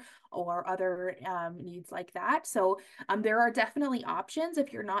wheelchair or other needs like that. So there are definitely options.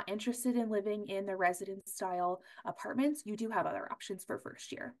 If you're not interested in living in the residence style apartments, you do have other options for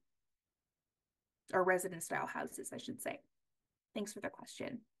first year, or residence style houses, I should say. Thanks for the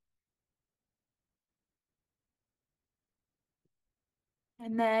question.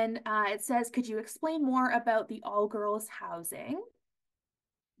 And then it says, could you explain more about the all girls housing?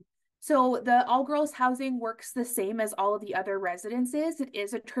 So the all girls housing works the same as all of the other residences. It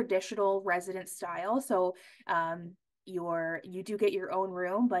is a traditional residence style. So you do get your own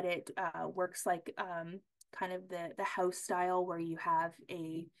room, but it works like kind of the house style where you have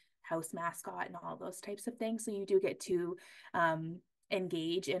a house mascot and all those types of things. So you do get to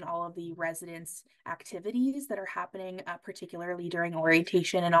engage in all of the residence activities that are happening, particularly during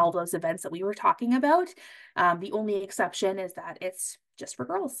orientation and all those events that we were talking about. The only exception is that it's just for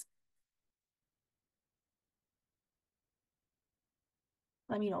girls.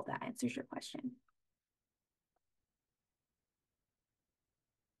 Let me know if that answers your question.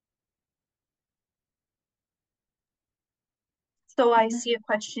 So I see a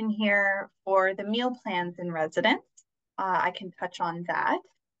question here for the meal plans in residence. I can touch on that.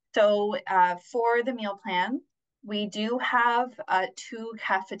 So for the meal plan, we do have two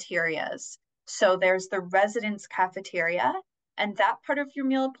cafeterias. So there's the residence cafeteria, and that part of your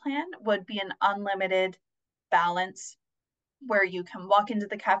meal plan would be an unlimited balance where you can walk into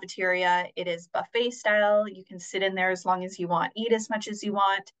the cafeteria. It is buffet style. You can sit in there as long as you want, eat as much as you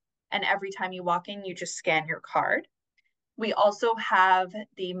want. And every time you walk in, you just scan your card. We also have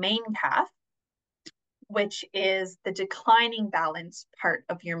the main caf, which is the declining balance part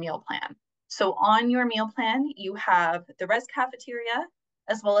of your meal plan. So on your meal plan, you have the res cafeteria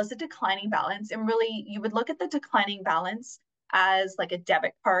as well as a declining balance. And really, you would look at the declining balance as like a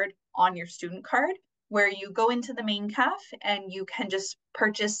debit card on your student card, where you go into the main cafe and you can just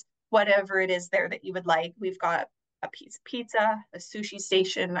purchase whatever it is there that you would like. We've got a piece of pizza, a sushi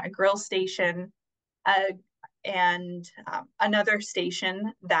station, a grill station, uh, and another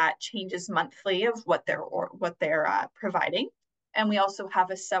station that changes monthly of what they're providing. And we also have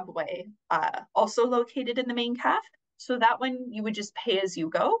a subway also located in the main cafe. So that one you would just pay as you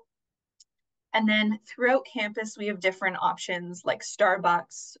go. And then throughout campus, we have different options like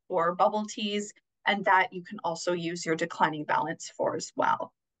Starbucks or bubble teas, and that you can also use your declining balance for as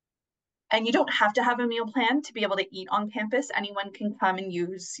well. And you don't have to have a meal plan to be able to eat on campus. Anyone can come and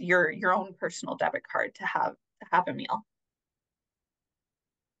use your own personal debit card to have a meal.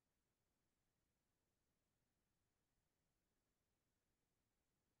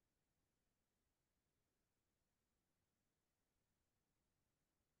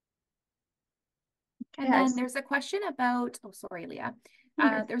 And then Yes. there's a question about, oh, sorry, Leah.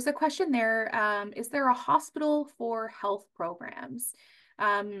 Yes. There's a question there. Is there a hospital for health programs?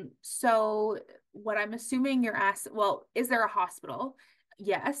 So what I'm assuming you're asking, well, is there a hospital?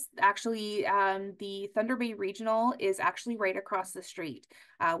 Yes, actually, the Thunder Bay Regional is actually right across the street,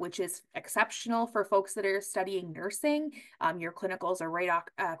 which is exceptional for folks that are studying nursing. Your clinicals are right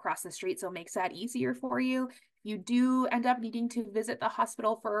across the street, so it makes that easier for you. You do end up needing to visit the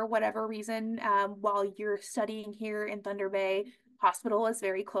hospital for whatever reason while you're studying here in Thunder Bay. Hospital is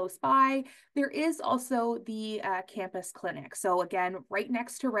very close by. There is also the campus clinic. So again, right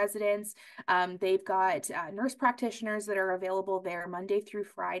next to residents, they've got nurse practitioners that are available there Monday through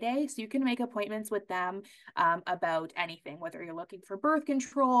Friday. So you can make appointments with them about anything, whether you're looking for birth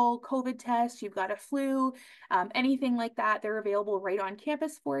control, COVID test, you've got a flu, anything like that. They're available right on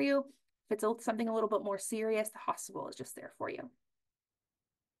campus for you. If it's something a little bit more serious, the hospital is just there for you.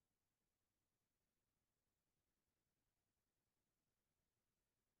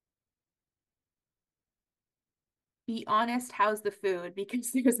 Be honest, how's the food?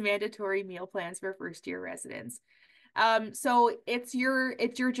 Because there's mandatory meal plans for first year residents. So it's your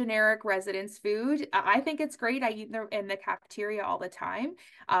generic residence food. I think it's great. I eat in the cafeteria all the time.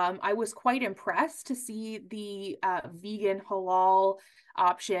 I was quite impressed to see the vegan halal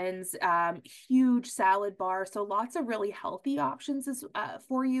options, huge salad bar. So lots of really healthy options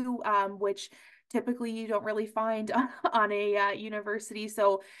for you, which typically you don't really find on a university.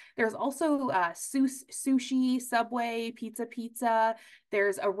 So there's also sushi, Subway, pizza.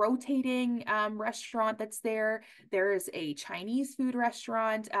 There's a rotating restaurant that's there. There's a Chinese food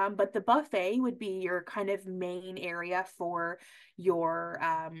restaurant, but the buffet would be your kind of main area for your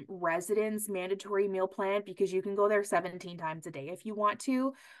residence mandatory meal plan because you can go there 17 times a day if you want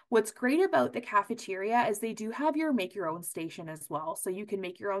to. What's great about the cafeteria is they do have your make your own station as well. So you can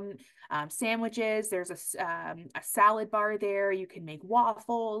make your own sandwiches. There's a salad bar there. You can make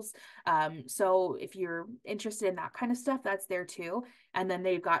waffles. So if you're interested in that kind of stuff, that's there too. And then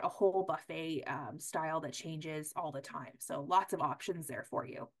they've got a whole buffet style that changes all the time. So lots of options there for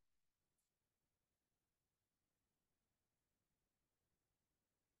you.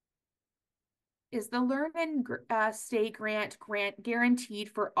 Is the Learn and Stay grant guaranteed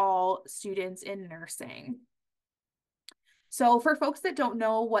for all students in nursing? So for folks that don't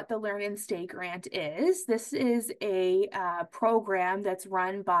know what the Learn and Stay grant is, this is a program that's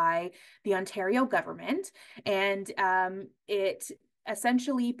run by the Ontario government, and it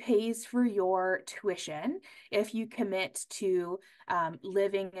essentially pays for your tuition if you commit to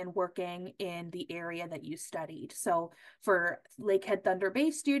living and working in the area that you studied. So for Lakehead Thunder Bay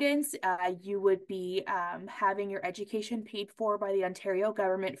students, you would be having your education paid for by the Ontario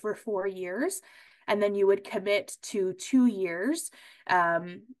government for 4 years. And then you would commit to 2 years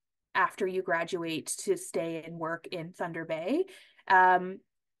after you graduate to stay and work in Thunder Bay. Um,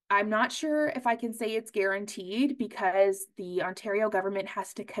 I'm not sure if I can say it's guaranteed because the Ontario government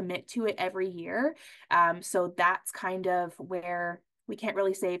has to commit to it every year. So that's kind of where we can't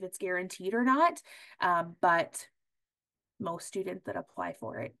really say if it's guaranteed or not. But most students that apply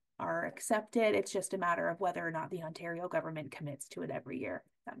for it are accepted. It's just a matter of whether or not the Ontario government commits to it every year.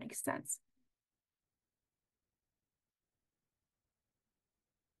 If that makes sense.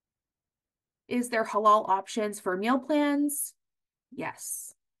 Is there halal options for meal plans?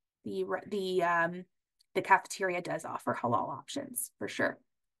 Yes. The cafeteria does offer halal options for sure.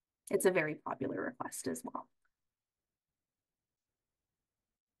 It's a very popular request as well.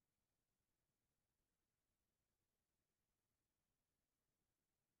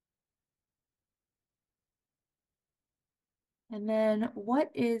 And then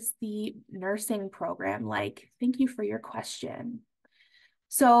what is the nursing program like? Thank you for your question.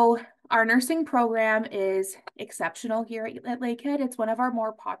 So our nursing program is exceptional here at Lakehead. It's one of our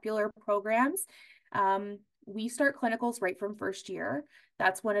more popular programs. We start clinicals right from first year.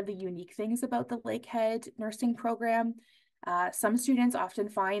 That's one of the unique things about the Lakehead nursing program. Some students often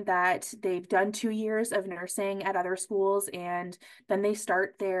find that they've done 2 years of nursing at other schools and then they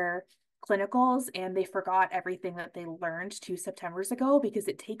start their clinicals and they forgot everything that they learned 2 Septembers ago because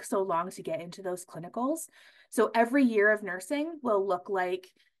it takes so long to get into those clinicals. So every year of nursing will look like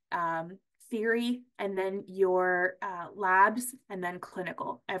theory and then your labs and then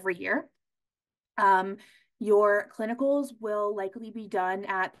clinical every year. Um, your clinicals will likely be done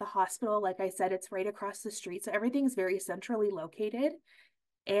at the hospital. Like I said, it's right across the street. So everything's very centrally located.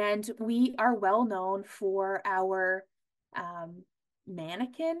 And we are well known for our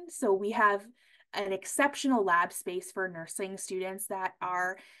mannequin. So we have an exceptional lab space for nursing students that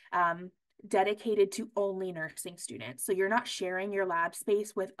are dedicated to only nursing students. So you're not sharing your lab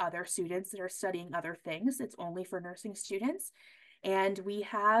space with other students that are studying other things. It's only for nursing students. And we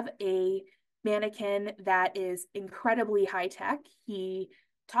have a mannequin that is incredibly high tech. He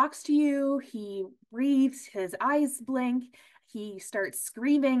talks to you, he breathes, his eyes blink, he starts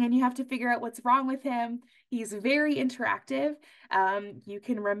screaming, and you have to figure out what's wrong with him. He's very interactive. You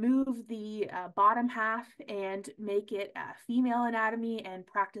can remove the bottom half and make it female anatomy and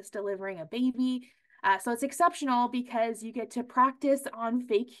practice delivering a baby. So it's exceptional because you get to practice on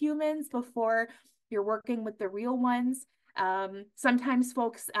fake humans before you're working with the real ones. Sometimes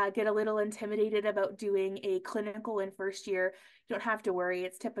folks get a little intimidated about doing a clinical in first year. You don't have to worry.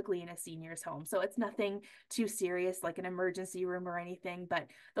 It's typically in a senior's home. So it's nothing too serious like an emergency room or anything, but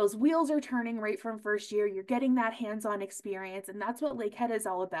those wheels are turning right from first year. You're getting that hands-on experience. And that's what Lakehead is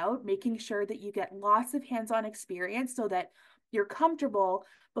all about, making sure that you get lots of hands-on experience so that you're comfortable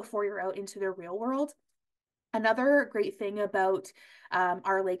before you're out into the real world. Another great thing about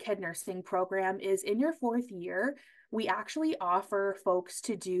our Lakehead nursing program is in your fourth year, we actually offer folks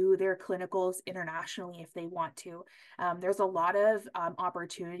to do their clinicals internationally if they want to. There's a lot of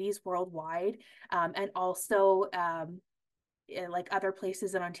opportunities worldwide and also like other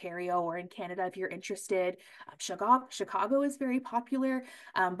places in Ontario or in Canada if you're interested. Chicago is very popular,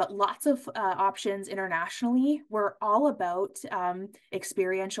 but lots of options internationally. We're all about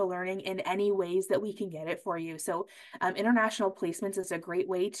experiential learning in any ways that we can get it for you. So international placements is a great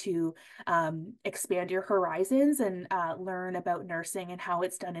way to expand your horizons and learn about nursing and how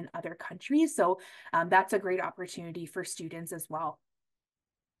it's done in other countries. So that's a great opportunity for students as well.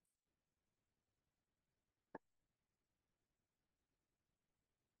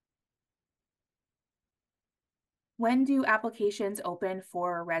 When do applications open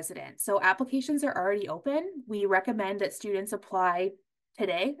for residents? So applications are already open. We recommend that students apply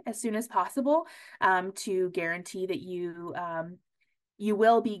today as soon as possible to guarantee that you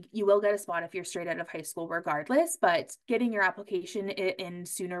will get a spot if you're straight out of high school regardless, but getting your application in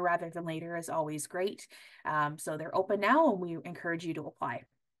sooner rather than later is always great. So they're open now and we encourage you to apply.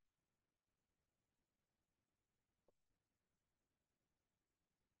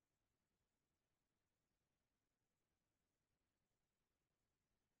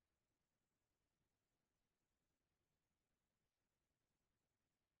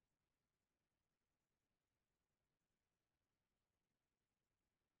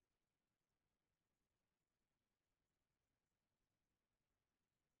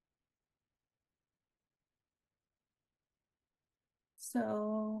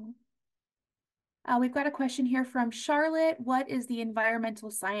 So we've got a question here from Charlotte. What is the environmental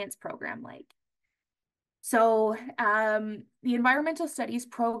science program like? So the environmental studies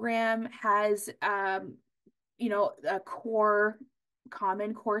program has, a core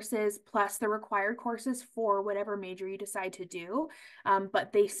common courses plus the required courses for whatever major you decide to do.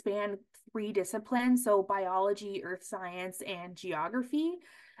 But they span 3 disciplines, so biology, earth science, and geography.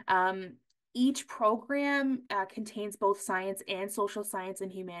 Um, each program contains both science and social science and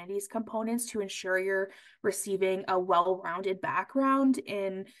humanities components to ensure you're receiving a well-rounded background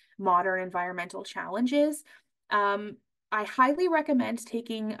in modern environmental challenges. Um, I highly recommend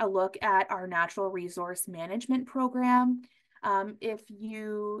taking a look at our natural resource management program. If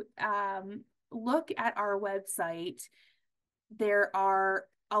you look at our website, there are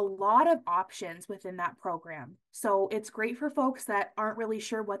a lot of options within that program. So it's great for folks that aren't really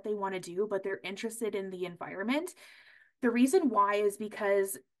sure what they want to do, but they're interested in the environment. The reason why is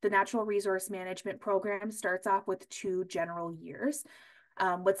because the natural resource management program starts off with 2 general years.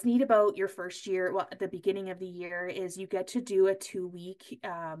 What's neat about your first year, well, at the beginning of the year, is you get to do a 2 week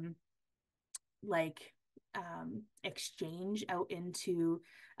like exchange out into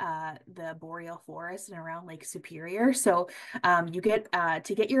the boreal forest and around Lake Superior. So you get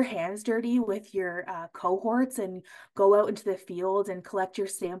to get your hands dirty with your cohorts and go out into the field and collect your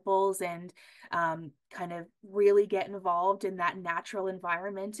samples and kind of really get involved in that natural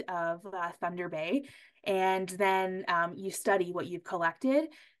environment of Thunder Bay. And then you study what you've collected.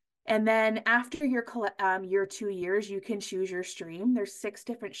 And then after your 2 years, you can choose your stream. There's 6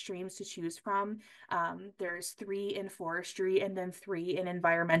 different streams to choose from. There's 3 in forestry and then 3 in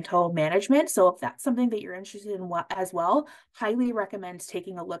environmental management. So if that's something that you're interested in as well, highly recommend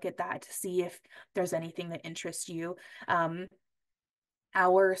taking a look at that to see if there's anything that interests you.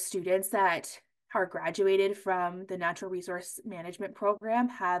 Our students that are graduated from the natural resource management program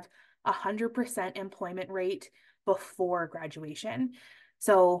have 100% employment rate before graduation.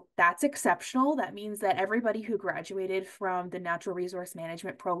 So that's exceptional. That means that everybody who graduated from the natural resource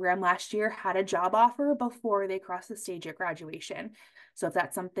management program last year had a job offer before they crossed the stage at graduation. So if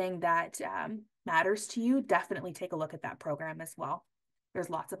that's something that matters to you, definitely take a look at that program as well.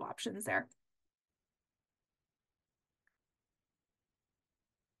 There's lots of options there.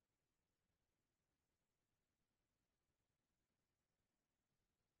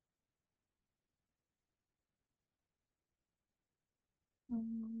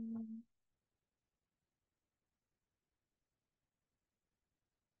 Um,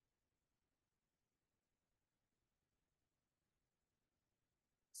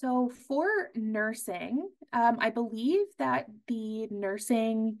 So for nursing, I believe that the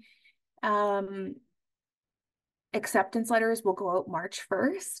nursing um, acceptance letters will go out March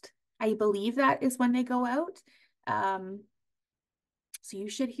 1st. I believe that is when they go out. Um, so you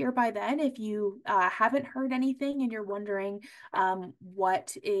should hear by then. If you haven't heard anything and you're wondering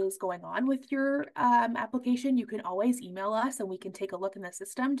what is going on with your application, you can always email us and we can take a look in the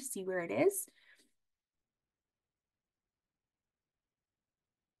system to see where it is.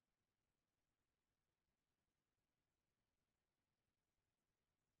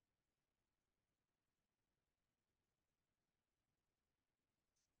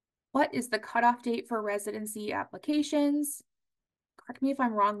 What is the cutoff date for residency applications? Correct me if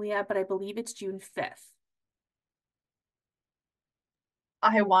I'm wrong, Leah, but I believe it's June 5th.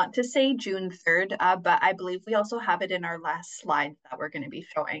 I want to say June 3rd, but I believe we also have it in our last slide that we're going to be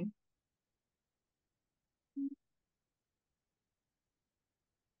showing.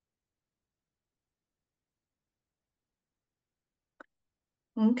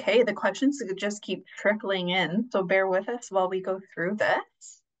 Okay, the questions just keep trickling in, so bear with us while we go through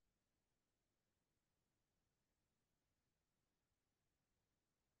this.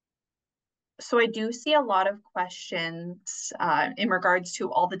 So I do see a lot of questions in regards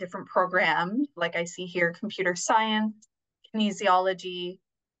to all the different programs, like I see here, computer science, kinesiology,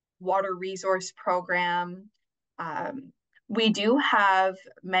 water resource program. Um, we do have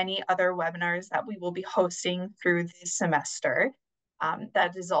many other webinars that we will be hosting through this semester.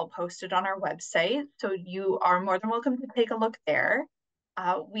 That is all posted on our website, so you are more than welcome to take a look there.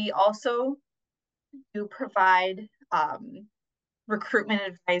 We also do provide recruitment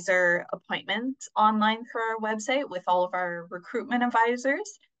advisor appointments online through our website with all of our recruitment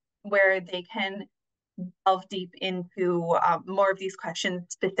advisors, where they can delve deep into more of these questions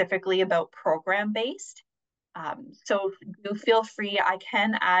specifically about program based. So do feel free, I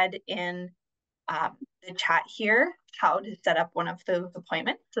can add in the chat here how to set up one of those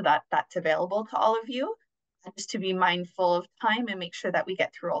appointments so that that's available to all of you, just to be mindful of time and make sure that we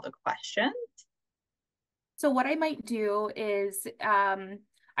get through all the questions. So what I might do is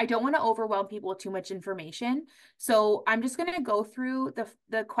I don't want to overwhelm people with too much information. So I'm just going to go through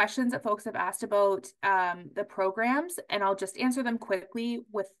the questions that folks have asked about the programs, and I'll just answer them quickly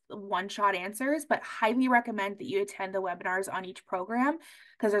with one-shot answers, but highly recommend that you attend the webinars on each program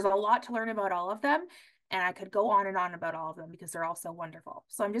because there's a lot to learn about all of them. And I could go on and on about all of them because they're all so wonderful.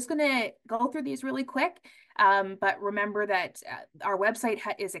 So I'm just going to go through these really quick. But remember that our website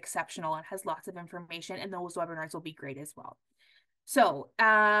is exceptional and has lots of information, and those webinars will be great as well. So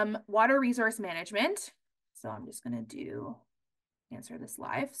water resource management. So I'm just going to answer this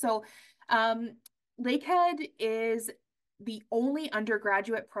live. So Lakehead is the only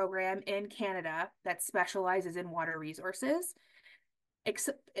undergraduate program in Canada that specializes in water resources.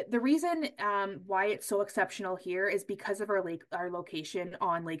 The reason why it's so exceptional here is because of our location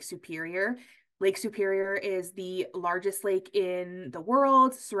on Lake Superior. Lake Superior is the largest lake in the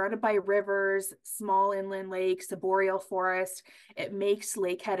world, surrounded by rivers, small inland lakes, a boreal forest. It makes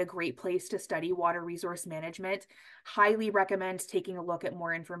Lakehead a great place to study water resource management. Highly recommend taking a look at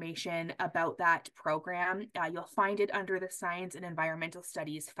more information about that program. You'll find it under the Science and Environmental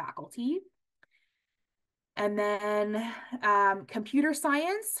Studies faculty. And then computer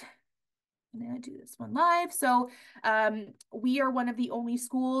science. I'm going to do this one live. So we are one of the only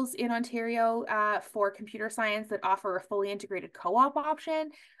schools in Ontario for computer science that offer a fully integrated co-op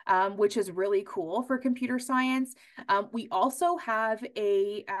option, which is really cool for computer science. We also have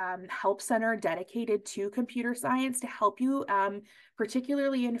a help center dedicated to computer science to help you,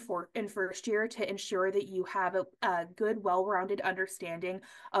 particularly in first year, to ensure that you have a good, well-rounded understanding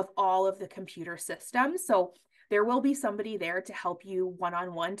of all of the computer systems. So there will be somebody there to help you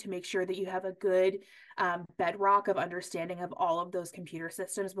one-on-one to make sure that you have a good bedrock of understanding of all of those computer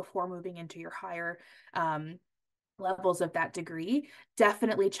systems before moving into your higher levels of that degree.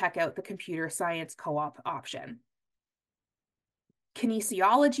 Definitely check out the computer science co-op option.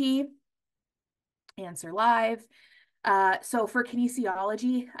 Kinesiology, answer live. So for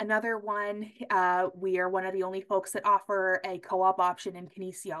kinesiology, another one, we are one of the only folks that offer a co-op option in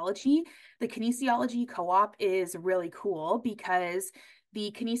kinesiology. The kinesiology co-op is really cool because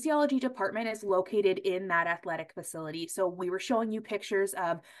the kinesiology department is located in that athletic facility. So we were showing you pictures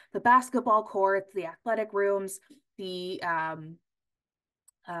of the basketball courts, the athletic rooms, the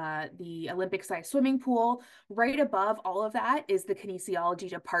Olympic-sized swimming pool. Right above all of that is the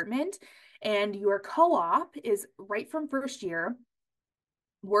kinesiology department. And your co-op is right from first year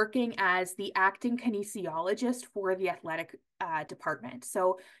working as the acting kinesiologist for the athletic department.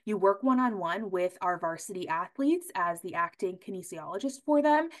 So you work one-on-one with our varsity athletes as the acting kinesiologist for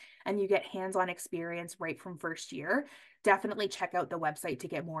them, and you get hands-on experience right from first year. Definitely check out the website to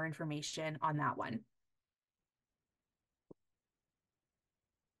get more information on that one.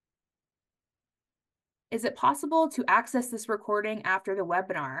 Is it possible to access this recording after the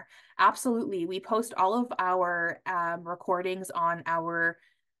webinar? Absolutely. We post all of our recordings on our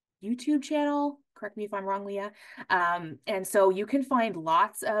YouTube channel. Correct me if I'm wrong, Leah. And so you can find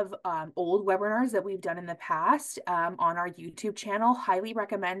lots of old webinars that we've done in the past on our YouTube channel. Highly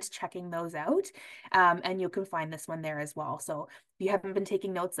recommend checking those out. And you can find this one there as well. So if you haven't been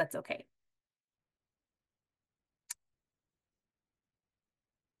taking notes, that's okay.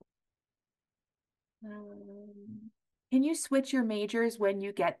 Can you switch your majors when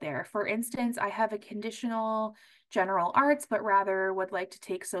you get there? For instance, I have a conditional general arts, but rather would like to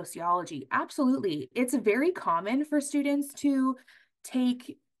take sociology. Absolutely. It's very common for students to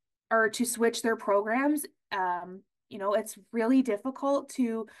take or to switch their programs. It's really difficult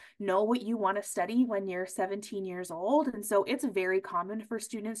to know what you want to study when you're 17 years old. And so it's very common for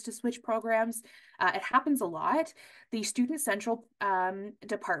students to switch programs. It happens a lot. The Student Central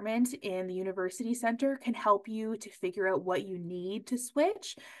department in the University Center can help you to figure out what you need to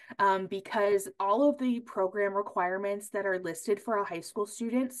switch because all of the program requirements that are listed for a high school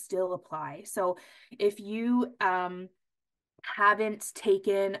student still apply. So if you haven't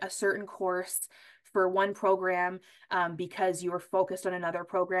taken a certain course for one program because you were focused on another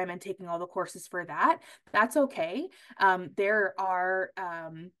program and taking all the courses for that, that's okay. There are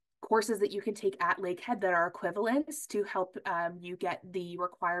courses that you can take at Lakehead that are equivalents to help you get the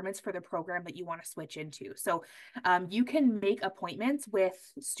requirements for the program that you want to switch into. So you can make appointments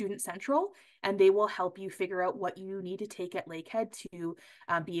with Student Central and they will help you figure out what you need to take at Lakehead to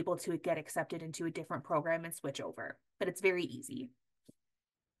be able to get accepted into a different program and switch over. But it's very easy.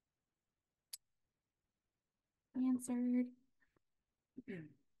 Answered.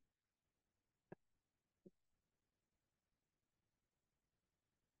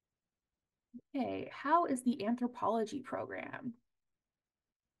 Okay, how is the anthropology program?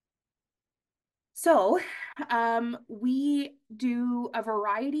 So we do a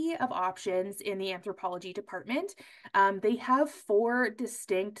variety of options in the anthropology department. They have 4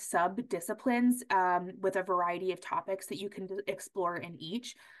 distinct sub-disciplines with a variety of topics that you can explore in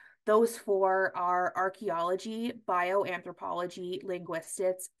each. Those 4 are archaeology, bioanthropology,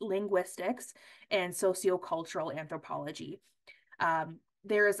 linguistics, and sociocultural anthropology.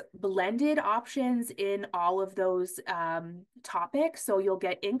 There's blended options in all of those topics. So you'll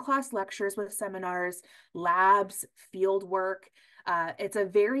get in-class lectures with seminars, labs, field work. It's a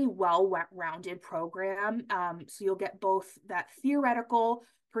very well-rounded program. So you'll get both that theoretical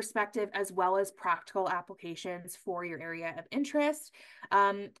perspective as well as practical applications for your area of interest.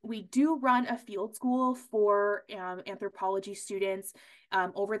 We do run a field school for anthropology students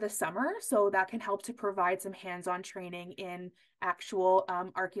over the summer, so that can help to provide some hands-on training in actual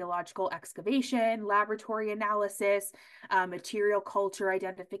archaeological excavation, laboratory analysis, material culture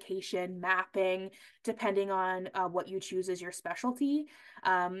identification, mapping, depending on what you choose as your specialty.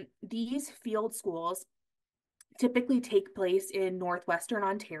 These field schools typically take place in northwestern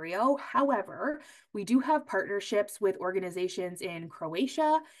Ontario. However, we do have partnerships with organizations in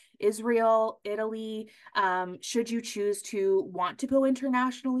Croatia, Israel, Italy. Should you choose to want to go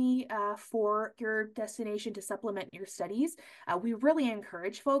internationally for your destination to supplement your studies, we really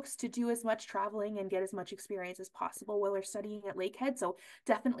encourage folks to do as much traveling and get as much experience as possible while they're studying at Lakehead. So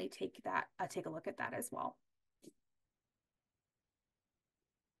definitely take a look at that as well.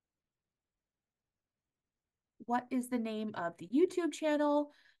 What is the name of the YouTube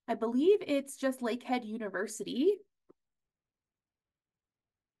channel? I believe it's just Lakehead University,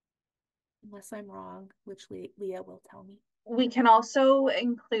 unless I'm wrong, which Leah will tell me. We can also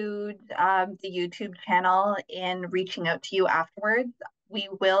include the YouTube channel in reaching out to you afterwards. We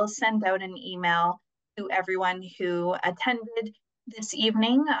will send out an email to everyone who attended this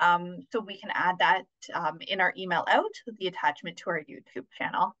evening, so we can add that in our email out, the attachment to our YouTube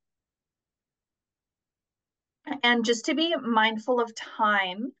channel. And just to be mindful of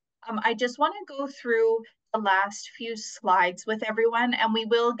time, I just want to go through the last few slides with everyone, and we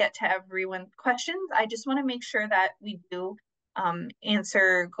will get to everyone's questions. I just want to make sure that we do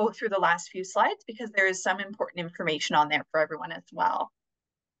go through the last few slides because there is some important information on there for everyone as well.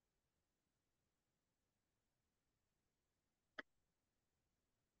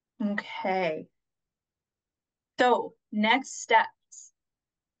 Okay. So next steps.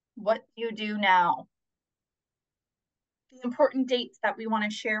 What do you do now? The important dates that we want to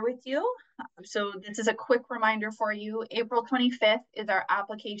share with you. So this is a quick reminder for you. April 25th is our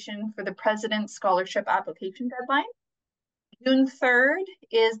application for the President's Scholarship application deadline. June 3rd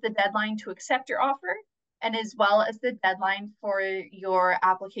is the deadline to accept your offer, and as well as the deadline for your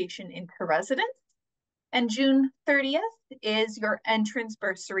application into residence. And June 30th is your entrance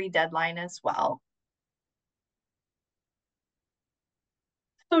bursary deadline as well.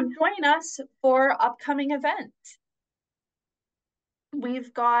 So join us for upcoming events.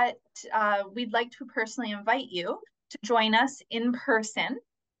 We'd like to personally invite you to join us in person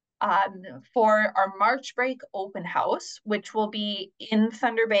for our March break open house, which will be in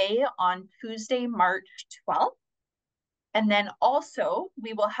Thunder Bay on Tuesday, March 12th. And then also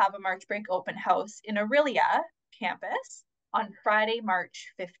we will have a March break open house in Aurelia campus on Friday,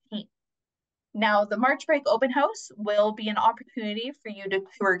 March 15th. Now, the March break open house will be an opportunity for you to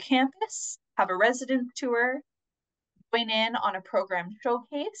tour campus, have a residence tour, join in on a program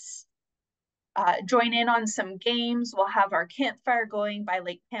showcase, join in on some games. We'll have our campfire going by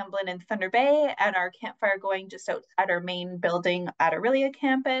Lake Hamblin and Thunder Bay, and our campfire going just outside our main building at Aurelia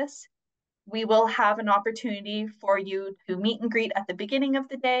campus. We will have an opportunity for you to meet and greet at the beginning of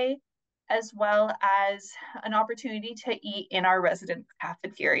the day, as well as an opportunity to eat in our resident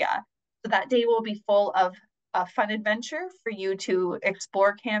cafeteria. So that day will be full of a fun adventure for you to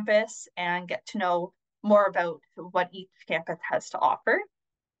explore campus and get to know more about what each campus has to offer.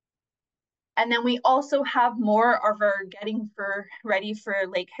 And then we also have more of our Getting Ready for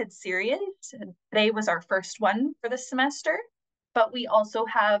Lakehead series. Today was our first one for the semester, but we also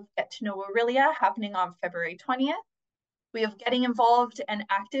have Get to Know Aurelia happening on February 20th. We have Getting Involved and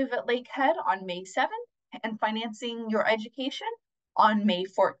Active at Lakehead on May 7th, and Financing Your Education on May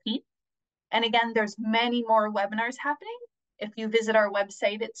 14th. And again, there's many more webinars happening. If you visit our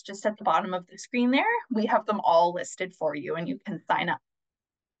website, it's just at the bottom of the screen there. We have them all listed for you and you can sign up.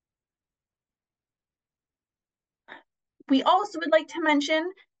 We also would like to mention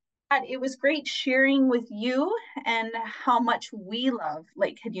that it was great sharing with you and how much we love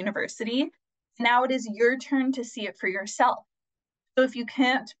Lakehead University. Now it is your turn to see it for yourself. So if you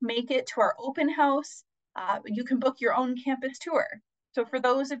can't make it to our open house, you can book your own campus tour. So for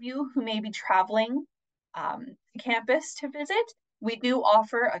those of you who may be traveling to campus to visit, we do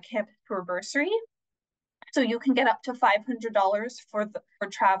offer a campus tour bursary. So you can get up to $500 for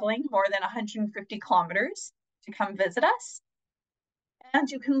traveling more than 150 kilometers to come visit us. And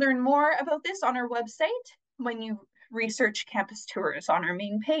you can learn more about this on our website when you research campus tours on our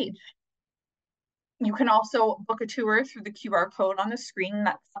main page. You can also book a tour through the QR code on the screen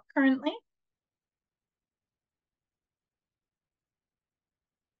that's up currently.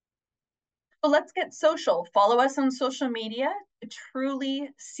 So let's get social. Follow us on social media to truly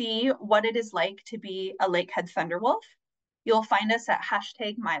see what it is like to be a Lakehead Thunderwolf. You'll find us at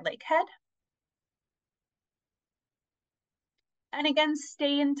 #MyLakehead. And again,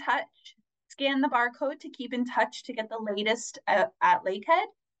 stay in touch. Scan the barcode to keep in touch to get the latest at Lakehead.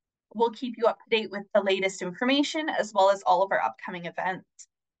 We'll keep you up to date with the latest information as well as all of our upcoming events.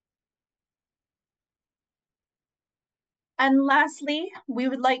 And lastly, we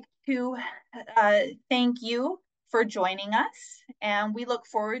would like to thank you for joining us, and we look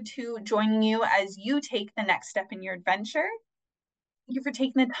forward to joining you as you take the next step in your adventure. Thank you for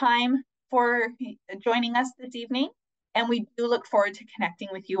taking the time for joining us this evening, and we do look forward to connecting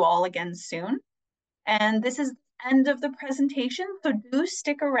with you all again soon. And this is the end of the presentation, so do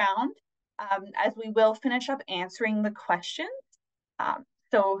stick around as we will finish up answering the questions.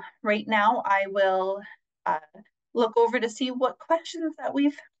 So right now I will uh, look over to see what questions that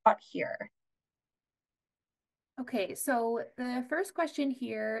we've got here. Okay, so the first question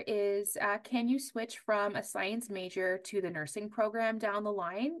here is, can you switch from a science major to the nursing program down the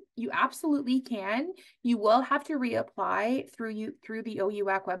line? You absolutely can. You will have to reapply through the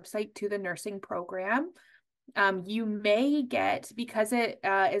OUAC website to the nursing program. You may get, because it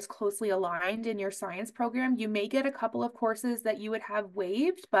is closely aligned in your science program, you may get a couple of courses that you would have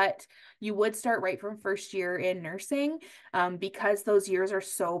waived, but you would start right from first year in nursing because those years are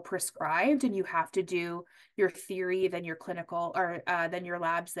so prescribed and you have to do your theory, then your clinical, or then your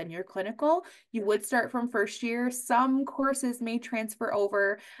labs, then your clinical. You would start from first year. Some courses may transfer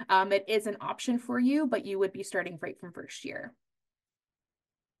over. It is an option for you, but you would be starting right from first year.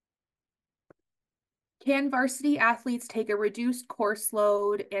 Can varsity athletes take a reduced course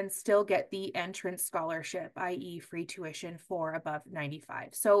load and still get the entrance scholarship, i.e. free tuition for above 95?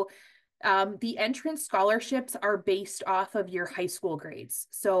 So the entrance scholarships are based off of your high school grades.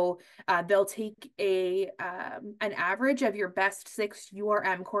 So they'll take an average of your best 6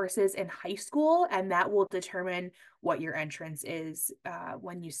 URM courses in high school, and that will determine what your entrance is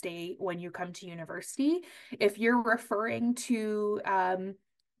when you come to university. If you're referring to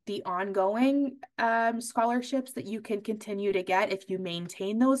the ongoing scholarships that you can continue to get if you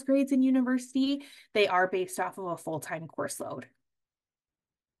maintain those grades in university, they are based off of a full-time course load.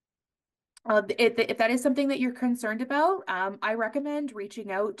 If that is something that you're concerned about, I recommend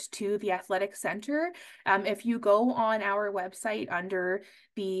reaching out to the athletic center. If you go on our website under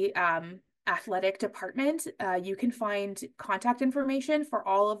the athletic department, you can find contact information for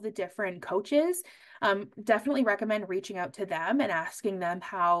all of the different coaches. Definitely recommend reaching out to them and asking them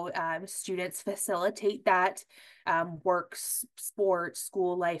how students facilitate that work, sport,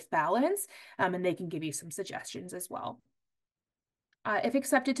 school life balance, and they can give you some suggestions as well. If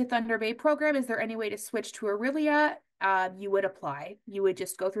accepted to Thunder Bay program, is there any way to switch to Aurelia? You would apply. You would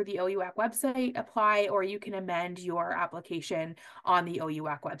just go through the OUAC website, apply, or you can amend your application on the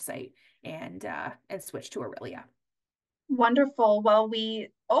OUAC website and switch to Aurelia. Wonderful. Well,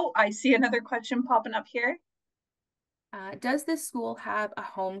 I see another question popping up here. Does this school have a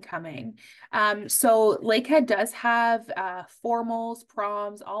homecoming? So Lakehead does have formals,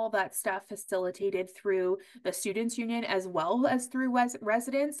 proms, all of that stuff facilitated through the Students Union as well as through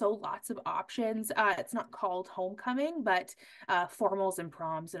residents. So lots of options. It's not called homecoming, but formals and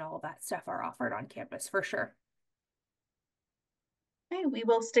proms and all of that stuff are offered on campus for sure. Okay, we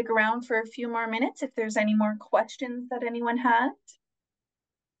will stick around for a few more minutes if there's any more questions that anyone has.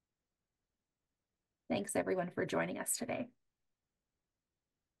 Thanks everyone for joining us today.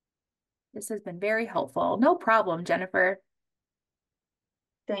 This has been very helpful. No problem, Jennifer.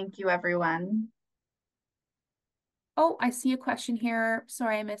 Thank you, everyone. Oh, I see a question here.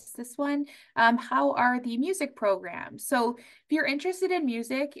 Sorry, I missed this one. How are the music programs? So if you're interested in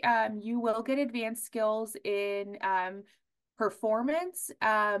music, you will get advanced skills in performance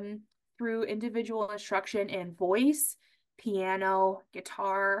through individual instruction in voice, piano,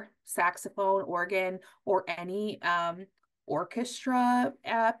 guitar, saxophone, organ, or any orchestra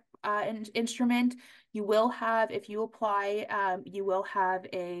instrument. You will have, if you apply, you will have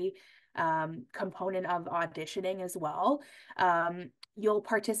a component of auditioning as well. You'll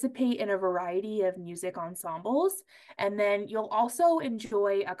participate in a variety of music ensembles, and then you'll also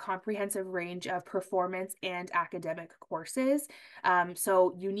enjoy a comprehensive range of performance and academic courses.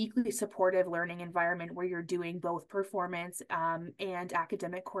 So uniquely supportive learning environment where you're doing both performance and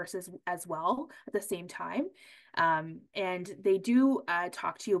academic courses as well at the same time. And they do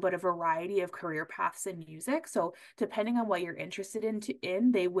talk to you about a variety of career paths in music. So depending on what you're interested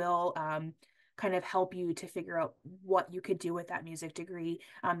in, they will kind of help you to figure out what you could do with that music degree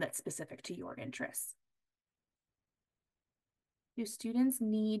that's specific to your interests. Do students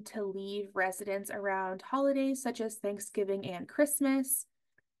need to leave residence around holidays such as Thanksgiving and Christmas?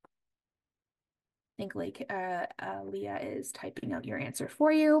 I think Leah is typing out your answer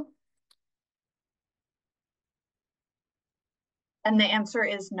for you. And the answer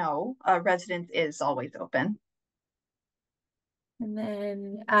is no. Residence is always open. And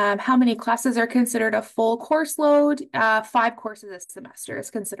then how many classes are considered a full course load? 5 courses a semester is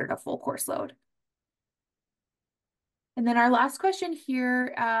considered a full course load. And then our last question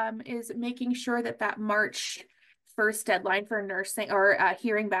here is making sure that March first deadline for nursing or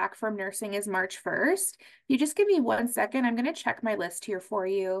hearing back from nursing is March 1st. If you just give me 1 second, I'm going to check my list here for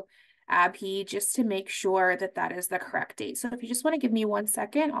you, Abhi, just to make sure that that is the correct date. So if you just want to give me 1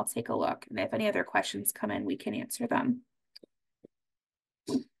 second, I'll take a look. And if any other questions come in, we can answer them.